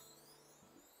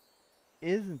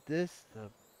 Isn't this the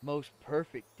most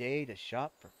perfect day to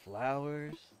shop for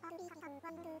flowers?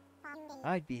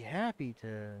 I'd be happy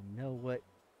to know what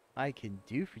I can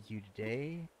do for you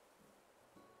today.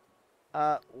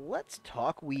 Let's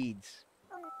talk weeds.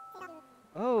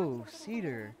 Oh,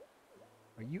 Cedar.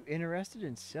 Are you interested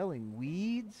in selling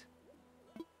weeds?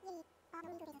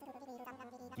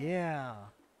 Yeah.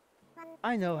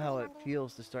 I know how it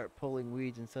feels to start pulling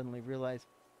weeds and suddenly realize,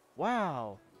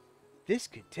 wow, this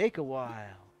could take a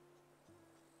while.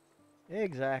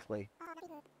 Exactly.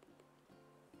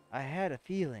 I had a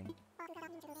feeling.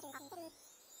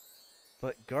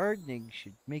 But gardening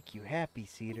should make you happy,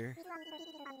 Cedar.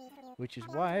 Which is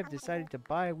why I've decided to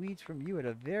buy weeds from you at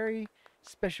a very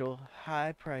special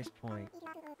high price point.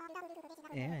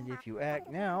 And if you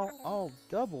act now, I'll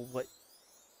double what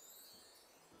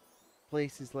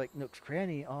places like Nook's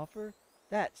Cranny offer.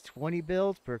 That's 20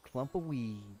 bills per clump of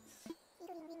weeds.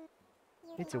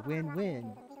 It's a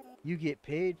win-win. You get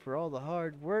paid for all the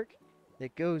hard work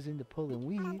that goes into pulling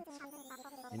weeds,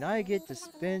 and I get to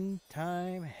spend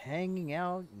time hanging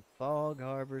out in Fog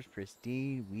Harbor's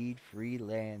pristine weed-free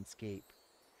landscape.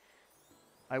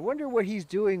 I wonder what he's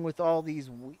doing with all these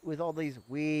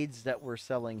weeds that we're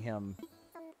selling him.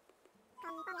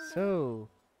 So,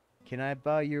 can I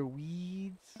buy your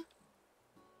weeds?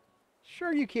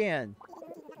 Sure you can.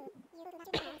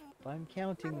 If I'm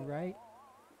counting right,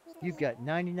 you've got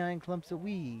 99 clumps of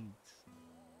weeds.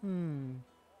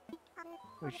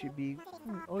 Which should be,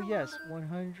 oh yes,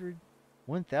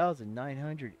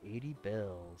 1,980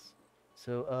 bells.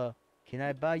 So, can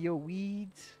I buy your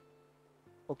weeds?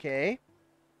 Okay.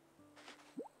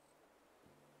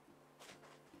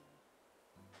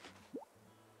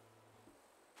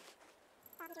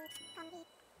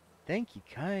 Thank you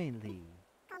kindly.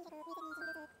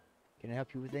 Can I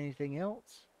help you with anything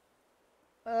else?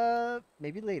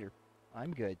 Maybe later.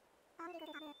 I'm good.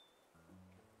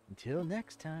 Until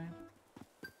next time.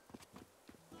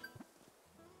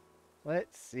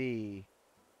 Let's see.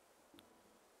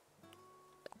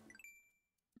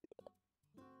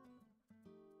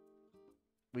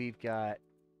 We've got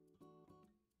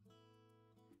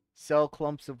sell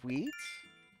clumps of weeds.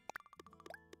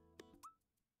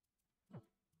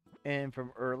 And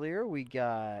from earlier, we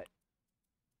got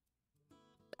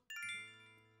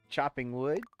chopping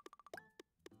wood.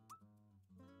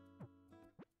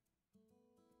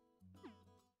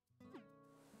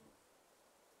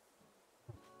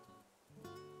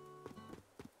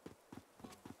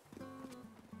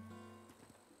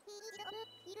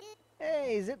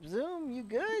 Hey, Zip Zoom, you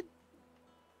good?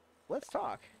 Let's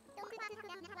talk.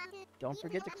 Don't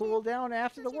forget to cool down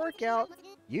after the workout.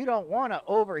 You don't want to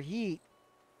overheat.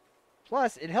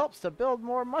 Plus, it helps to build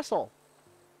more muscle.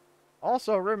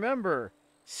 Also, remember,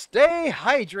 stay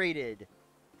hydrated.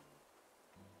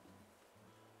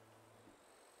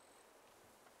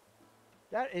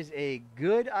 That is a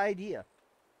good idea.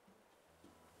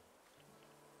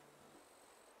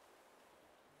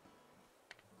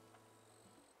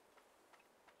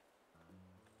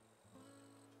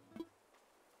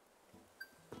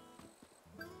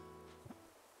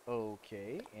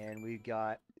 Okay, and we've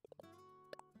got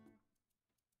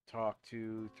talk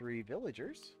to 3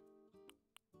 villagers.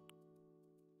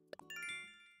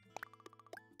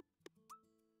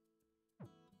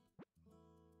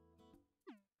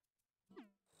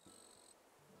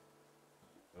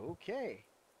 Okay.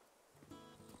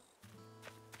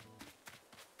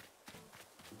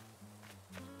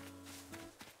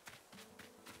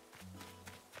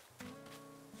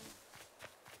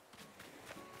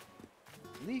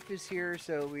 Leaf is here,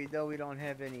 so we don't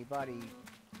have any body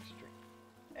strength.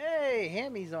 Hey,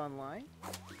 Hammy's online.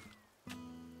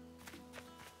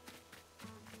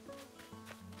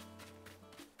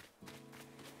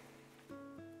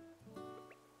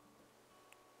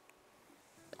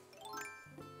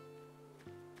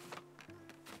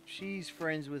 She's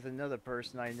friends with another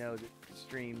person I know that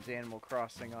streams Animal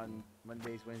Crossing on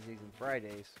Mondays, Wednesdays, and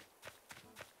Fridays.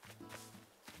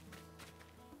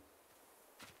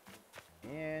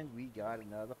 And we got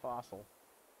another fossil.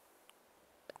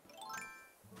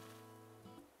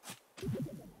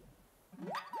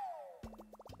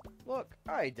 Look,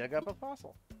 I dug up a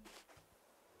fossil.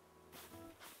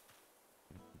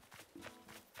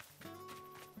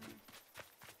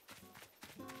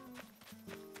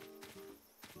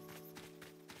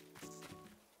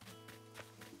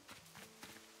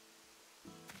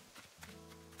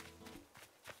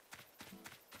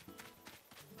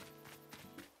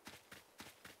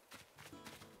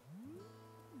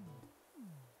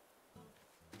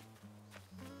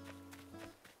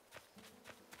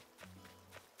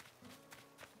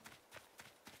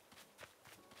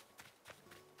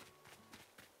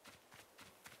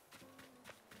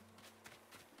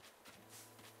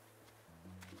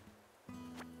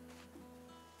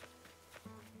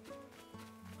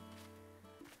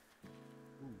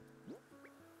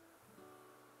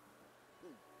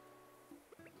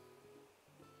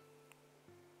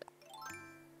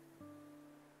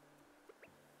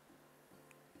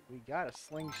 We got a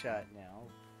slingshot now.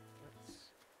 Let's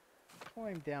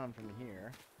climb down from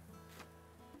here.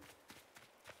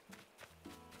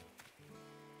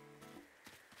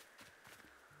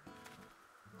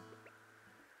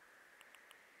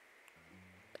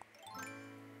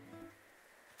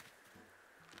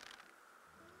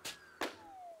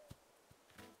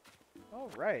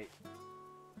 All right.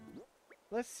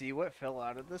 Let's see what fell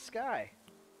out of the sky.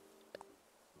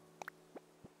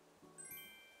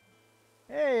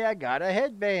 Hey, I got a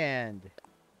headband.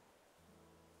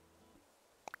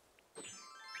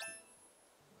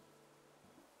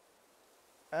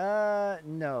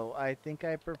 No, I think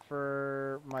I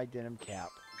prefer my denim cap.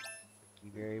 Thank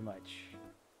you very much.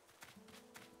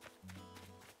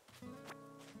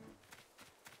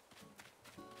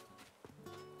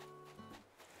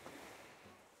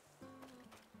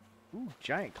 Ooh,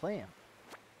 giant clam.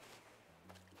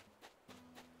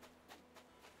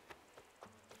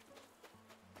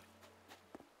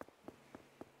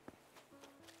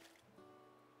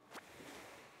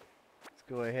 Let's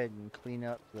go ahead and clean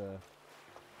up the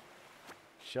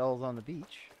shells on the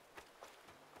beach.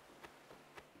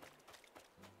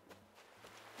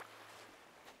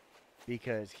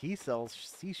 Because he sells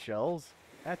seashells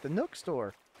at the Nook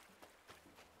store.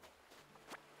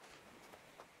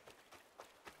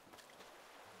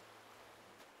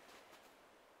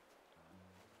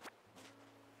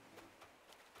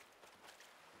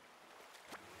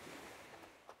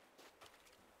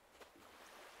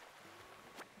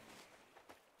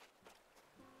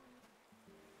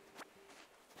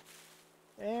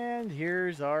 And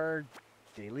here's our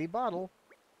daily bottle.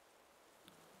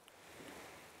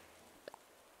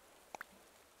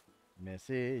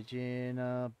 Message in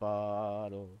a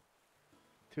bottle.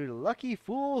 To the lucky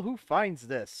fool who finds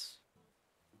this.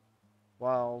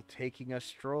 While taking a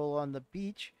stroll on the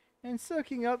beach and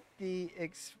soaking up the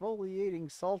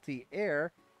exfoliating salty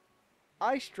air,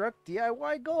 I struck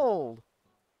DIY gold.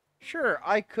 Sure,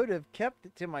 I could have kept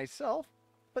it to myself,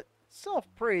 but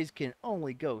self-praise can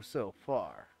only go so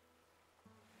far.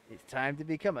 It's time to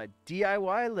become a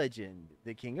DIY legend,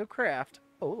 the king of craft,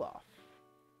 Olaf.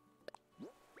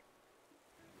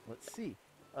 Let's see.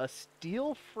 A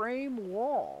steel frame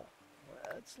wall.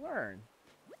 Let's learn.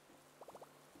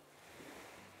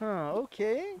 Huh,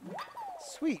 okay.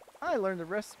 Sweet. I learned the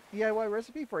DIY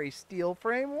recipe for a steel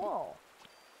frame wall.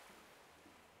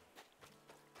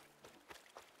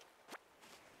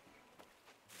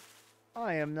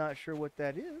 I am not sure what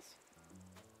that is,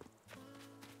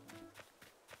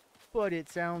 but it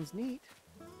sounds neat.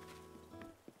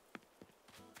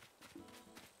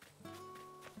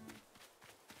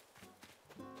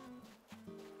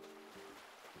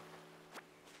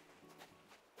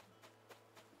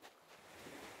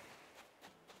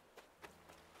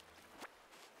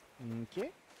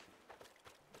 Okay.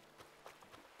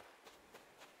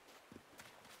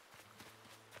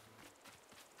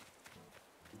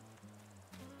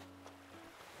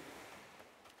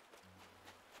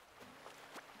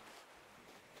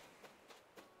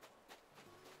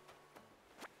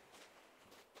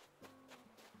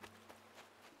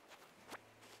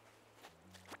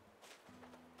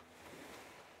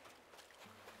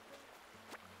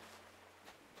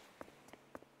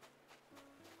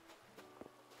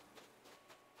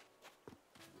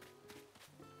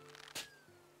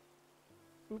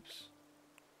 Oops.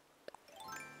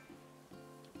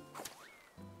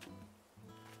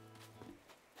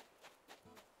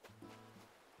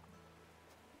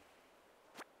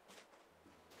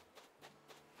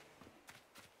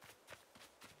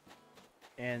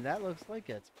 And that looks like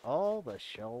it's all the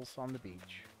shells on the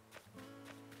beach.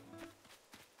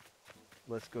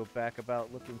 Let's go back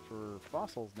about looking for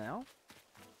fossils now.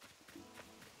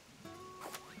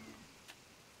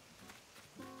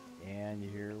 And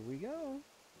here we go.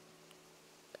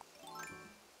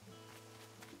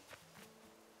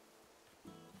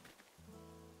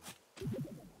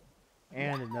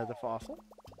 And another fossil.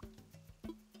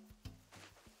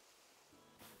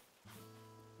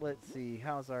 Let's see,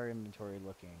 how's our inventory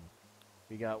looking?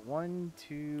 We got 1,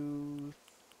 2,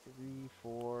 3,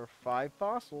 4, 5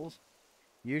 fossils.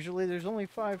 Usually there's only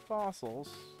 5 fossils,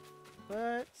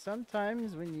 but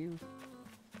sometimes when you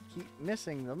keep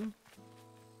missing them,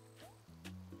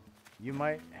 you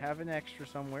might have an extra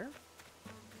somewhere.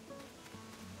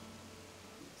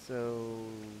 So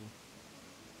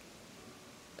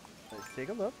let's take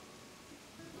a look.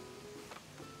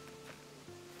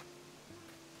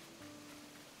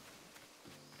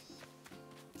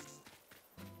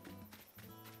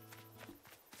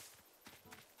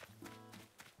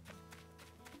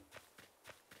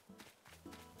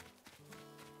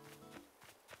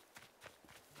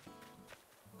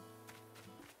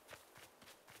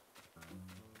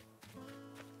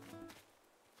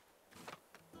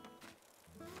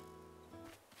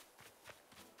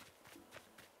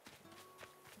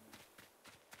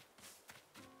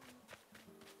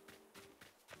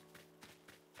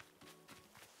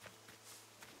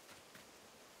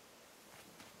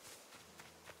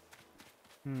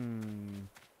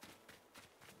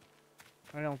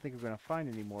 I don't think we're going to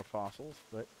find any more fossils,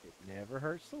 but it never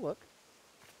hurts to look.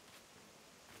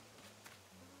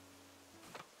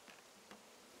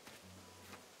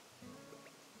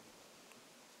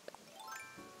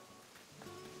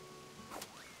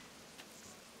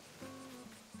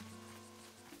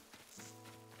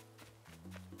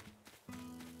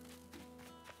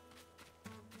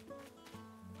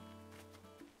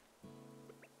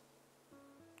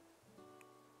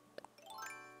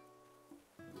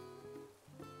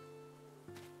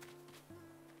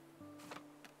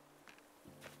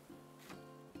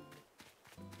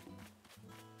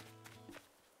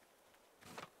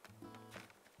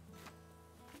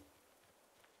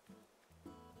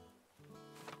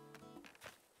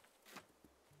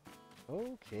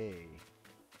 Okay.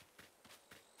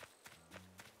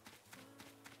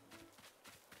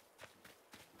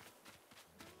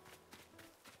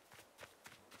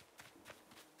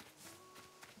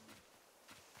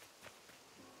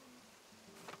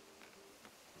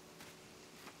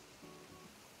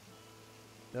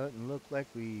 Doesn't look like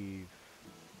we've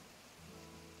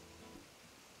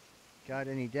got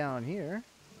any down here.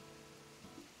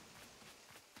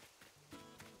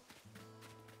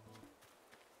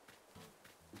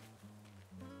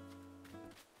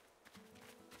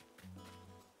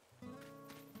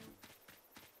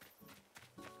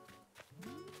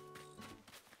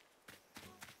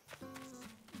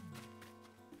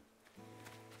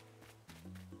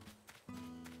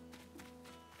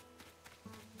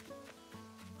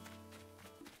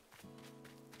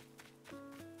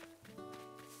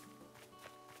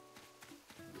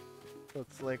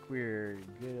 Looks like we're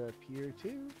good up here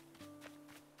too.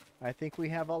 I think we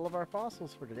have all of our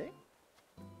fossils for today.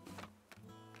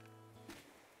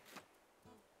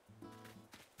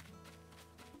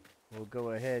 We'll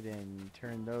go ahead and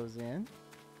turn those in.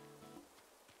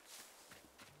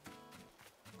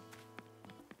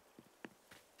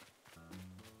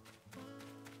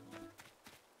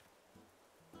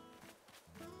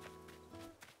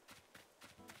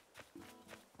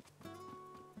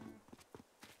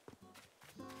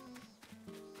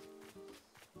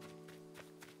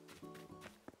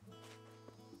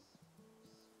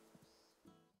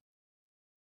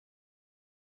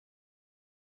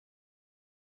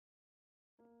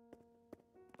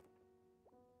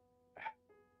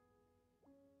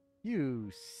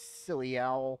 You silly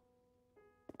owl.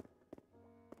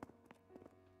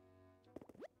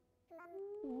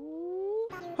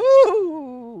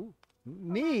 Ooh,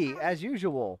 me, as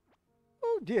usual.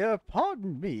 Oh dear,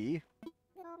 pardon me.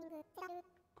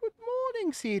 Good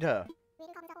morning, Cedar.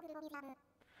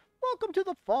 Welcome to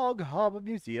the Fog Harbor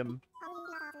Museum.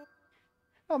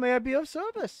 How may I be of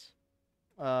service?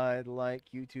 I'd like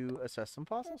you to assess some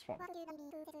fossils for me.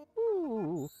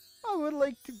 Ooh, I would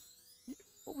like to...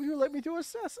 What would you like me to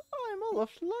assess? I'm all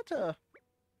aflutter.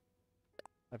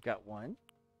 I've got 1.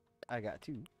 I got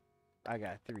 2. I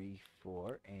got 3,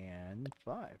 4, and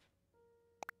 5.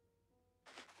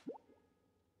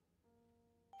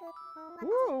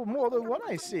 Whoa, more than one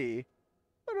I see.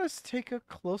 Let us take a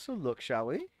closer look, shall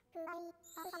we?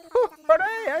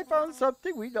 Hooray! I found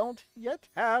something we don't yet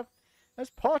have as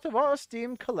part of our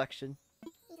esteemed collection.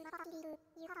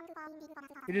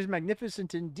 It is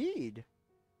magnificent indeed.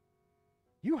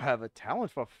 You have a talent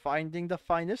for finding the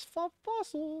finest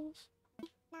fossils.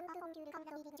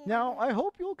 Now, I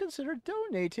hope you'll consider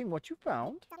donating what you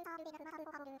found.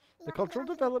 The cultural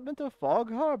development of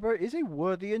Fog Harbor is a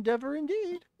worthy endeavor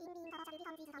indeed.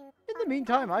 In the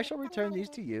meantime, I shall return these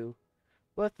to you.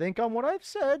 But think on what I've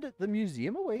said. The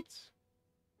museum awaits.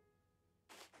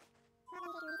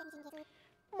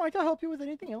 Might I help you with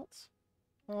anything else?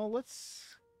 Well,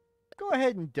 let's go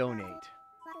ahead and donate.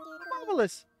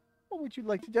 Marvelous! What would you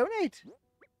like to donate?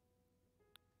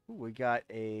 Ooh, we got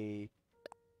a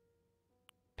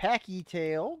Packy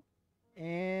Tail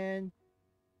and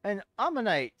an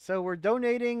Ammonite. So we're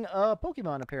donating a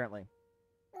Pokemon, apparently.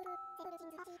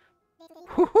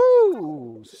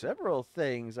 Woohoo! Several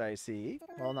things, I see.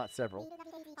 Well, not several.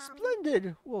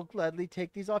 Splendid! We'll gladly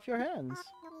take these off your hands.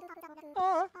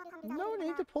 No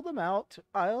need to pull them out.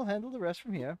 I'll handle the rest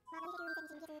from here.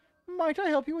 Might I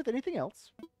help you with anything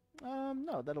else?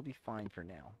 No, that'll be fine for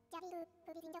now.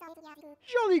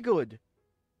 Jolly good!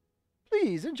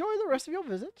 Please enjoy the rest of your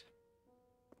visit.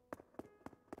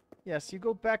 Yes, you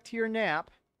go back to your nap.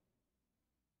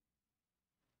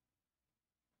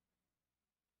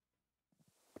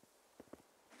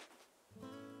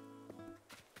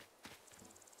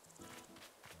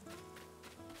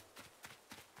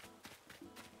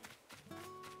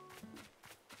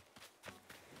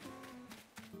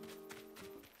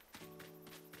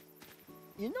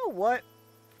 You know what?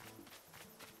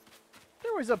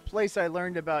 There was a place I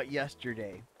learned about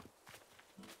yesterday.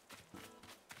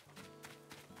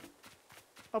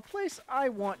 A place I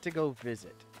want to go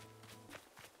visit.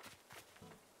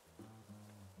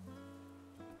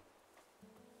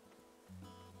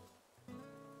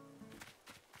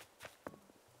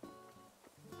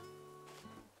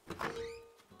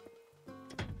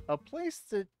 A place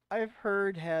that I've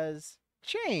heard has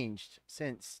changed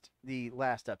since the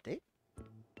last update.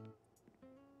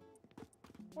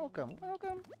 Welcome,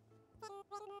 welcome.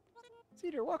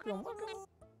 Cedar, welcome, welcome.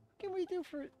 What can we do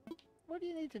for... What do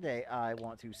you need today? I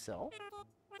want to sell.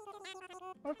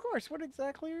 Of course, what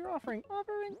exactly are you offering?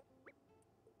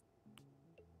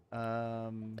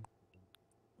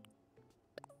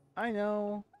 I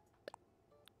know.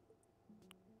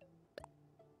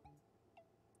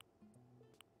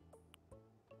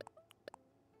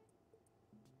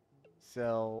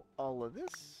 sell all of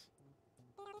this.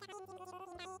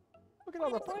 Look at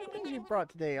all the fine things you brought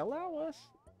today. Allow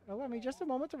me just a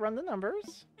moment to run the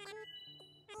numbers.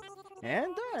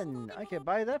 And done! I can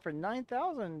buy that for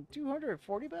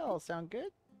 9,240 bells. Sound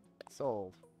good?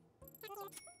 Sold.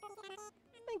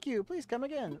 Thank you. Please come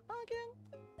again. Again.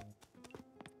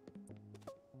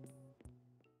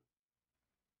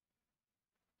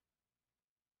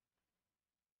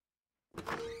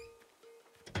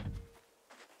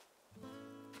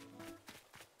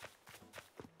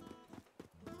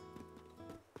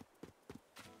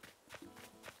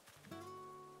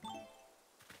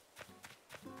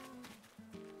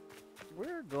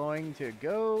 We're going to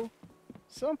go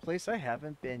someplace I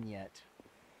haven't been yet.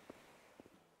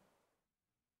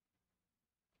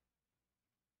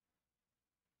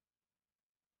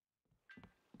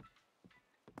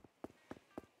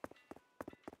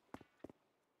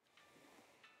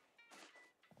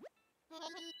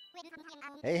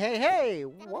 Hey, hey, hey!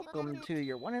 Welcome to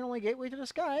your one and only gateway to the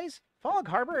skies, Fog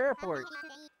Harbor Airport.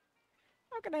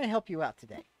 How can I help you out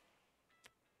today?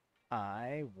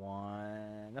 I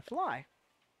want to fly.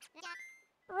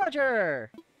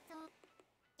 Roger!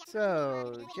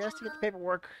 So, just to get the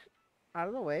paperwork out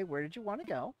of the way, where did you want to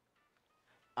go?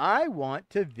 I want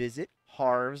to visit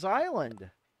Harv's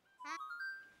Island.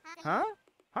 Huh?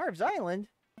 Harv's Island?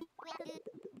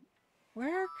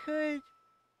 Where could...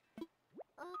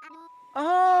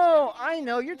 Oh, I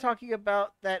know. You're talking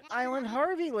about that island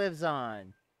Harvey lives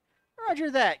on.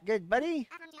 Roger that, good buddy.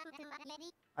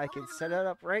 I can set it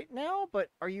up right now, but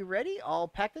are you ready? All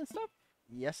packed and stuff?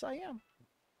 Yes, I am.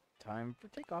 Time for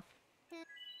takeoff.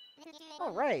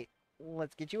 All right,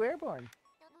 let's get you airborne.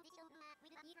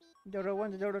 Dodo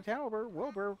 1 to Dodo Tower,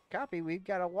 Wilbur, copy. We've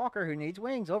got a walker who needs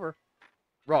wings, over.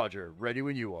 Roger, ready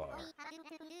when you are.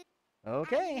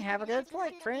 Okay, have a good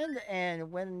flight, friend, and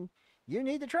when you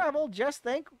need to travel, just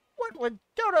think, what would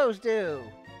dodos do?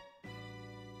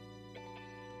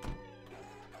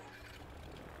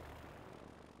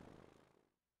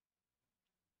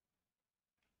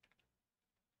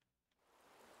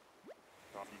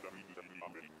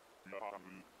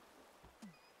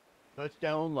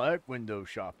 Touchdown like window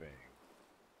shopping.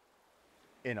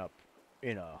 In a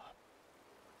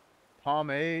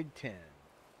pomade tin.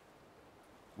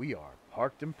 We are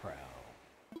parked and proud.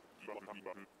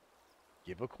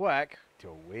 Give a quack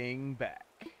to wing back.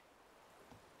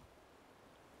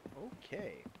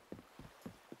 Okay.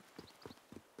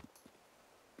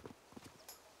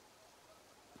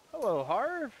 Hello,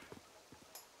 Harv.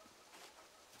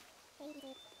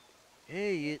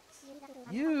 Hey, it's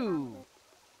you.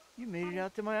 You made it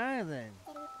out to my island.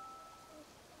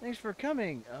 Thanks for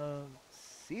coming.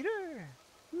 Cedar?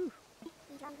 Whew.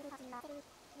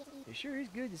 It sure is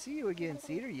good to see you again,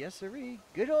 Cedar. Yes, sirree.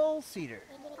 Good old Cedar.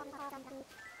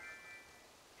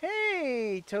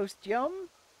 Hey, Toast Yum.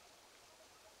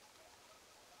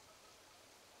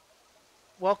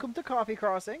 Welcome to Coffee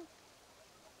Crossing.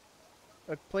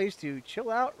 A place to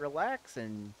chill out, relax,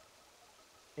 and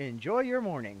enjoy your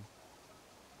morning.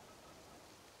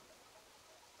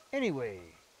 Anyway,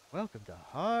 welcome to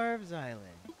Harv's Island.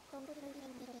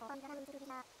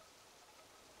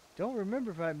 Don't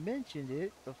remember if I mentioned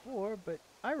it before, but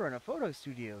I run a photo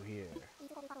studio here.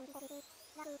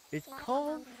 It's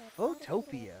called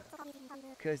Photopia,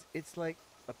 because it's like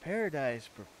a paradise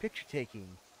for picture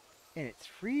taking, and it's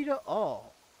free to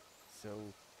all. So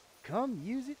come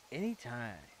use it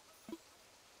anytime.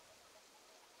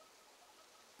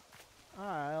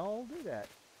 I'll do that.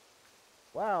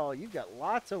 Wow, you've got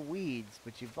lots of weeds,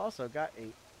 but you've also got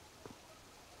a...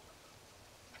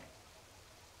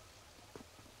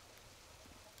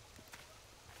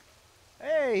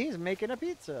 Hey, he's making a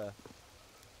pizza.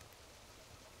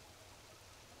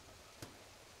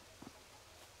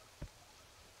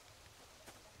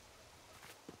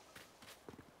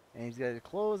 And he's got his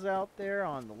clothes out there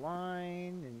on the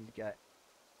line, and he's got...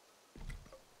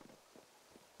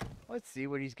 Let's see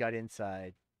what he's got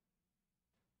inside.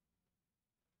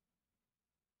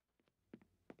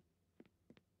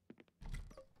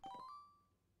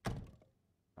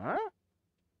 Huh?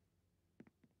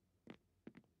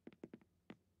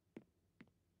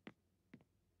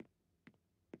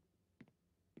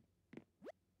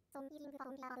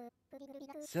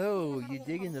 So, you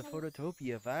digging the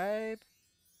Photopia vibe?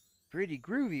 Pretty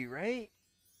groovy, right?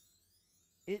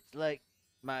 It's like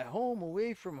my home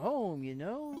away from home, you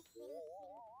know?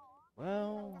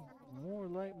 Well, more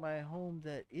like my home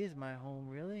that is my home,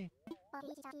 really.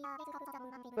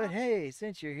 But hey,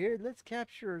 since you're here, let's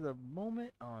capture the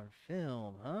moment on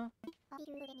film, huh?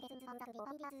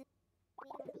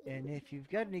 And if you've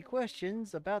got any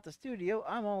questions about the studio,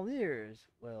 I'm all ears.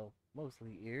 Well,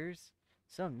 mostly ears.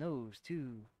 Some nose,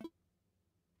 too.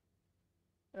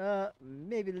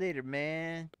 Maybe later,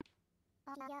 man.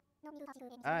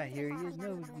 I hear you.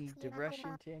 No need to rush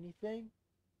into anything.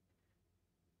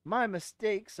 My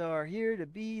mistakes are here to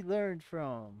be learned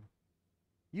from.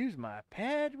 Use my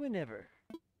pad whenever.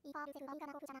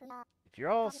 If you're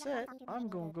all set, I'm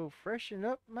gonna go freshen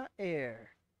up my air.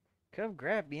 Come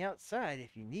grab me outside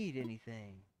if you need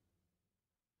anything.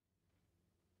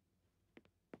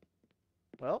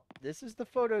 Well, this is the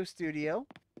photo studio.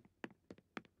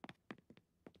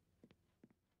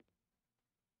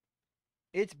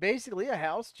 It's basically a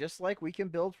house just like we can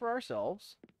build for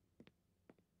ourselves.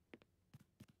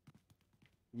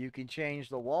 You can change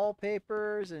the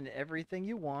wallpapers and everything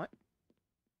you want.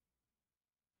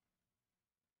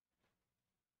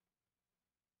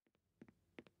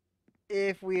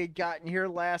 If we had gotten here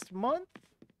last month,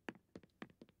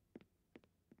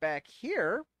 back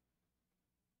here,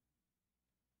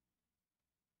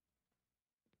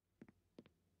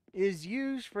 is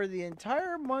used for the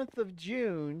entire month of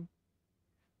June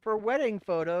for wedding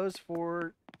photos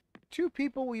for two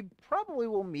people we probably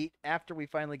will meet after we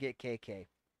finally get KK.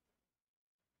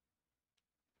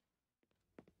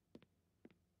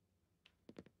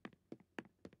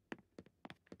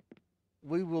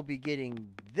 We will be getting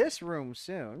this room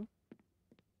soon.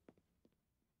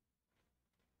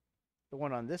 The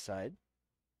one on this side.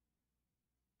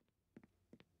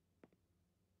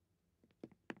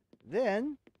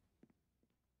 Then,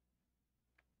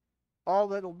 all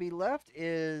that'll be left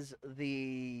is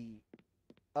the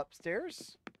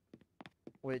upstairs,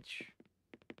 which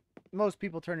most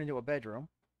people turn into a bedroom,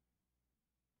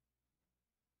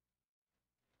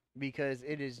 because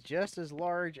it is just as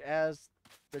large as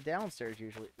the downstairs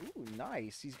usually. Ooh,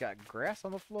 nice. He's got grass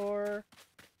on the floor.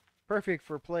 Perfect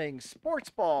for playing sports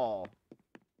ball.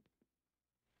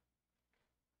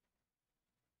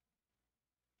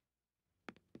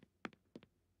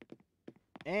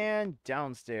 And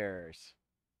downstairs.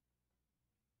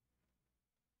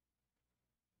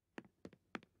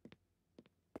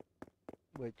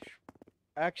 Which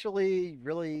actually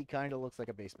really kind of looks like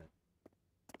a basement.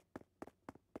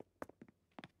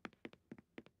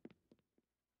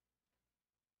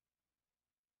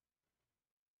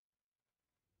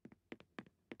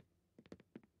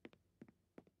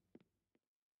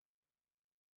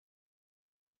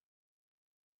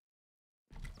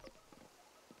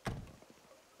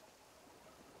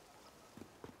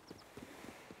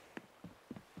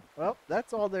 Well,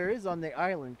 that's all there is on the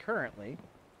island currently.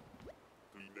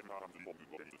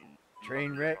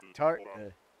 Train wreck, Tart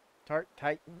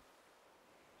Titan.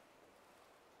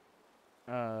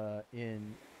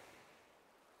 In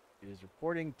it is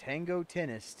reporting Tango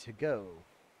Tennis to go.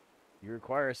 You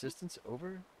require assistance?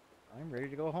 Over. I'm ready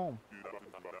to go home.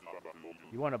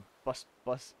 You want to bust?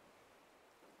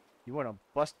 You want to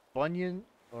bust Bunyan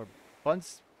or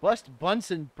bust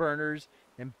Bunsen burners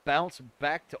and bounce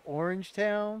back to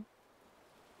Orangetown?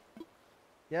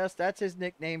 Yes, that's his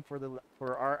nickname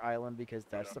for our island because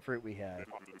that's the fruit we have.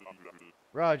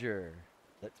 Roger.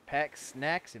 Let's pack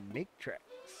snacks and make tracks.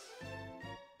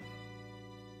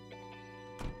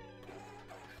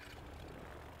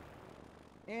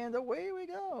 And away we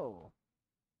go.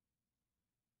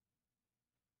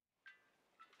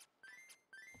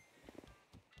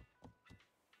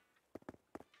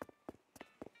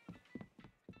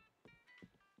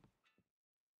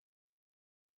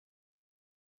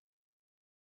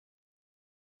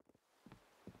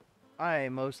 I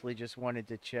mostly just wanted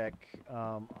to check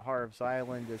Harv's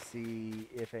Island to see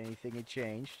if anything had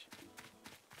changed.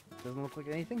 Doesn't look like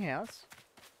anything has.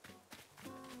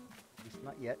 At least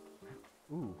not yet.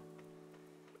 Ooh.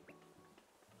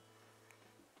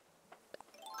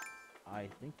 I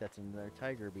think that's another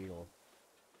tiger beetle.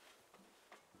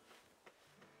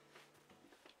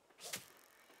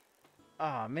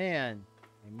 Ah, man.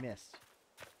 I missed.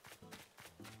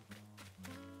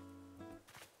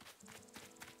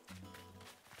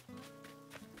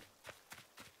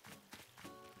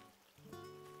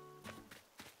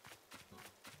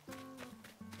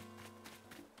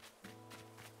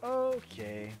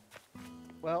 Okay.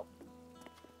 Well,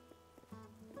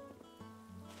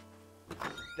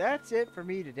 that's it for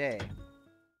me today.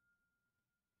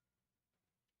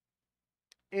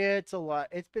 It's a lot.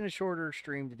 It's been a shorter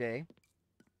stream today.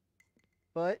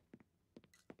 But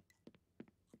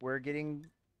we're getting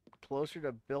closer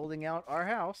to building out our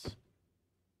house.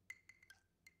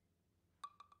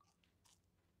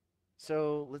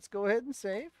 So let's go ahead and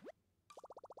save.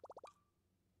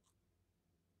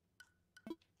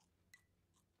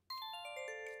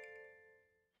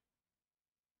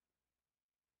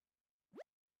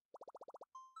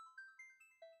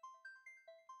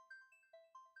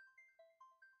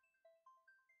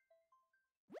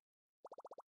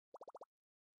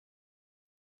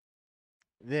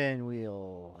 Then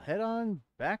we'll head on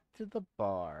back to the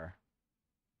bar.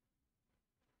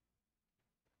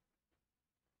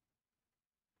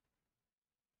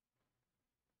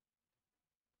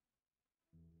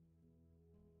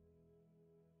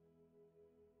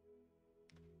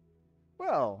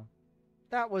 Well,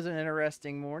 that was an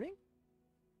interesting morning.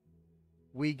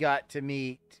 We got to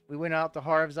meet, we went out to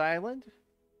Harv's Island.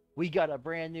 We got a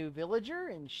brand new villager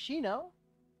in Shino,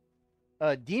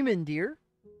 a demon deer,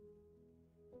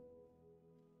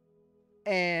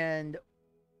 and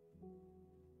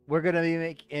we're gonna be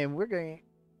making, and we're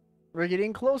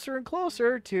getting closer and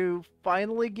closer to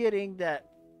finally getting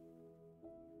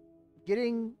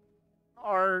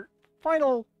our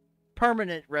final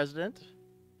permanent resident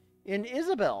in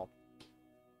Isabel.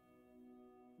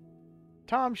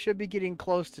 Tom should be getting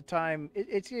close to time.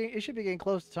 It should be getting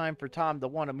close to time for Tom to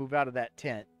want to move out of that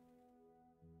tent.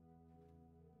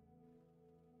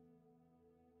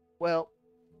 Well,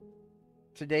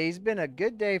 today's been a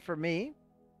good day for me,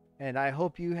 and I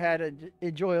hope you had an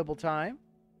enjoyable time.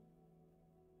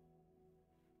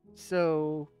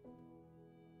 So,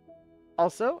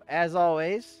 also, as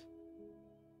always,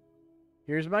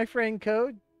 here's my friend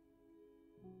code.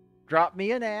 Drop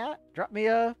me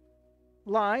a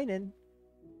line, and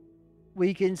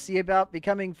we can see about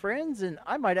becoming friends, and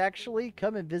I might actually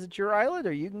come and visit your island,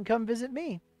 or you can come visit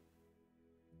me.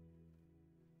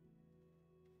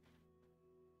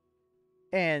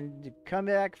 And come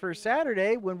back for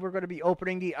Saturday when we're going to be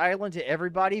opening the island to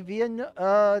everybody via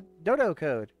Dodo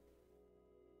code.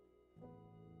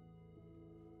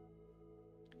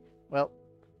 Well,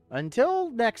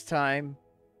 until next time,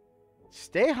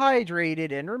 stay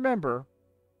hydrated and remember,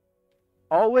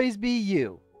 always be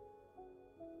you.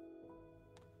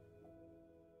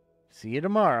 See you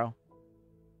tomorrow.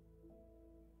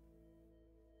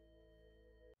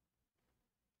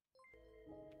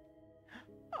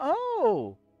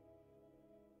 Oh,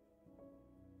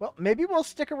 well, maybe we'll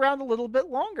stick around a little bit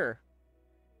longer.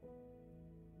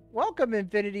 Welcome,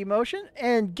 Infinity Motion.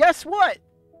 And guess what?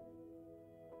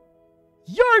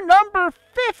 You're number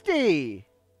 50!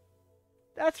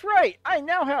 That's right, I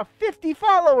now have 50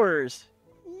 followers!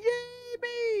 Yay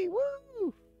me!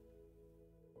 Woo!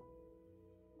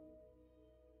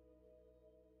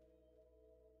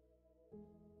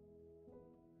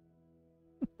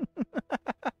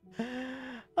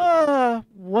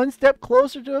 One step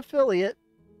closer to affiliate.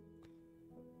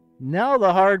 Now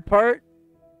the hard part.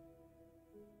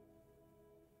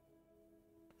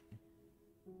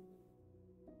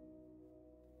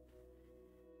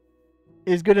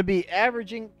 Is going to be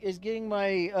getting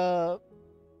my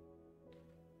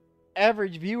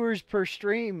average viewers per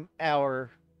stream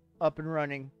hour up and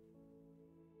running.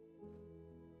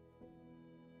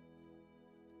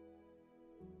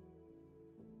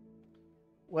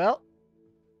 Well,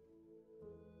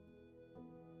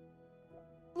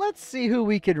 let's see who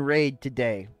we can raid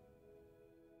today.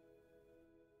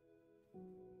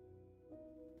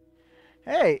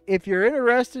 Hey, if you're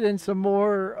interested in some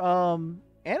more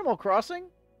Animal Crossing,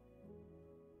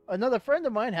 another friend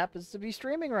of mine happens to be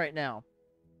streaming right now.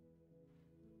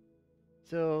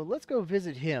 So let's go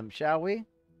visit him, shall we?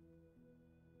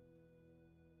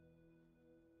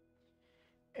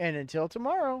 And until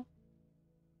tomorrow,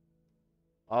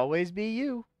 always be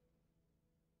you.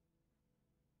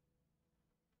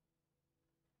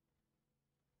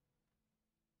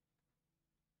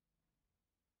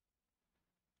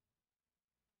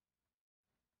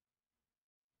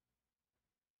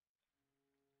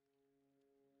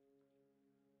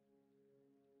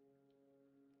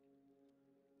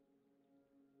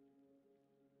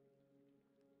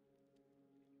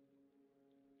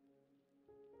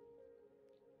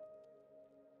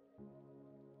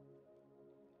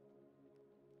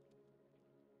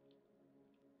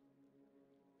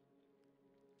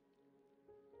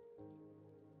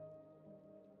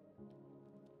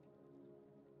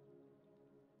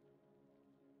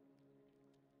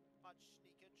 Much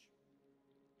sneakage.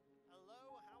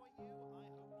 Hello, how are you?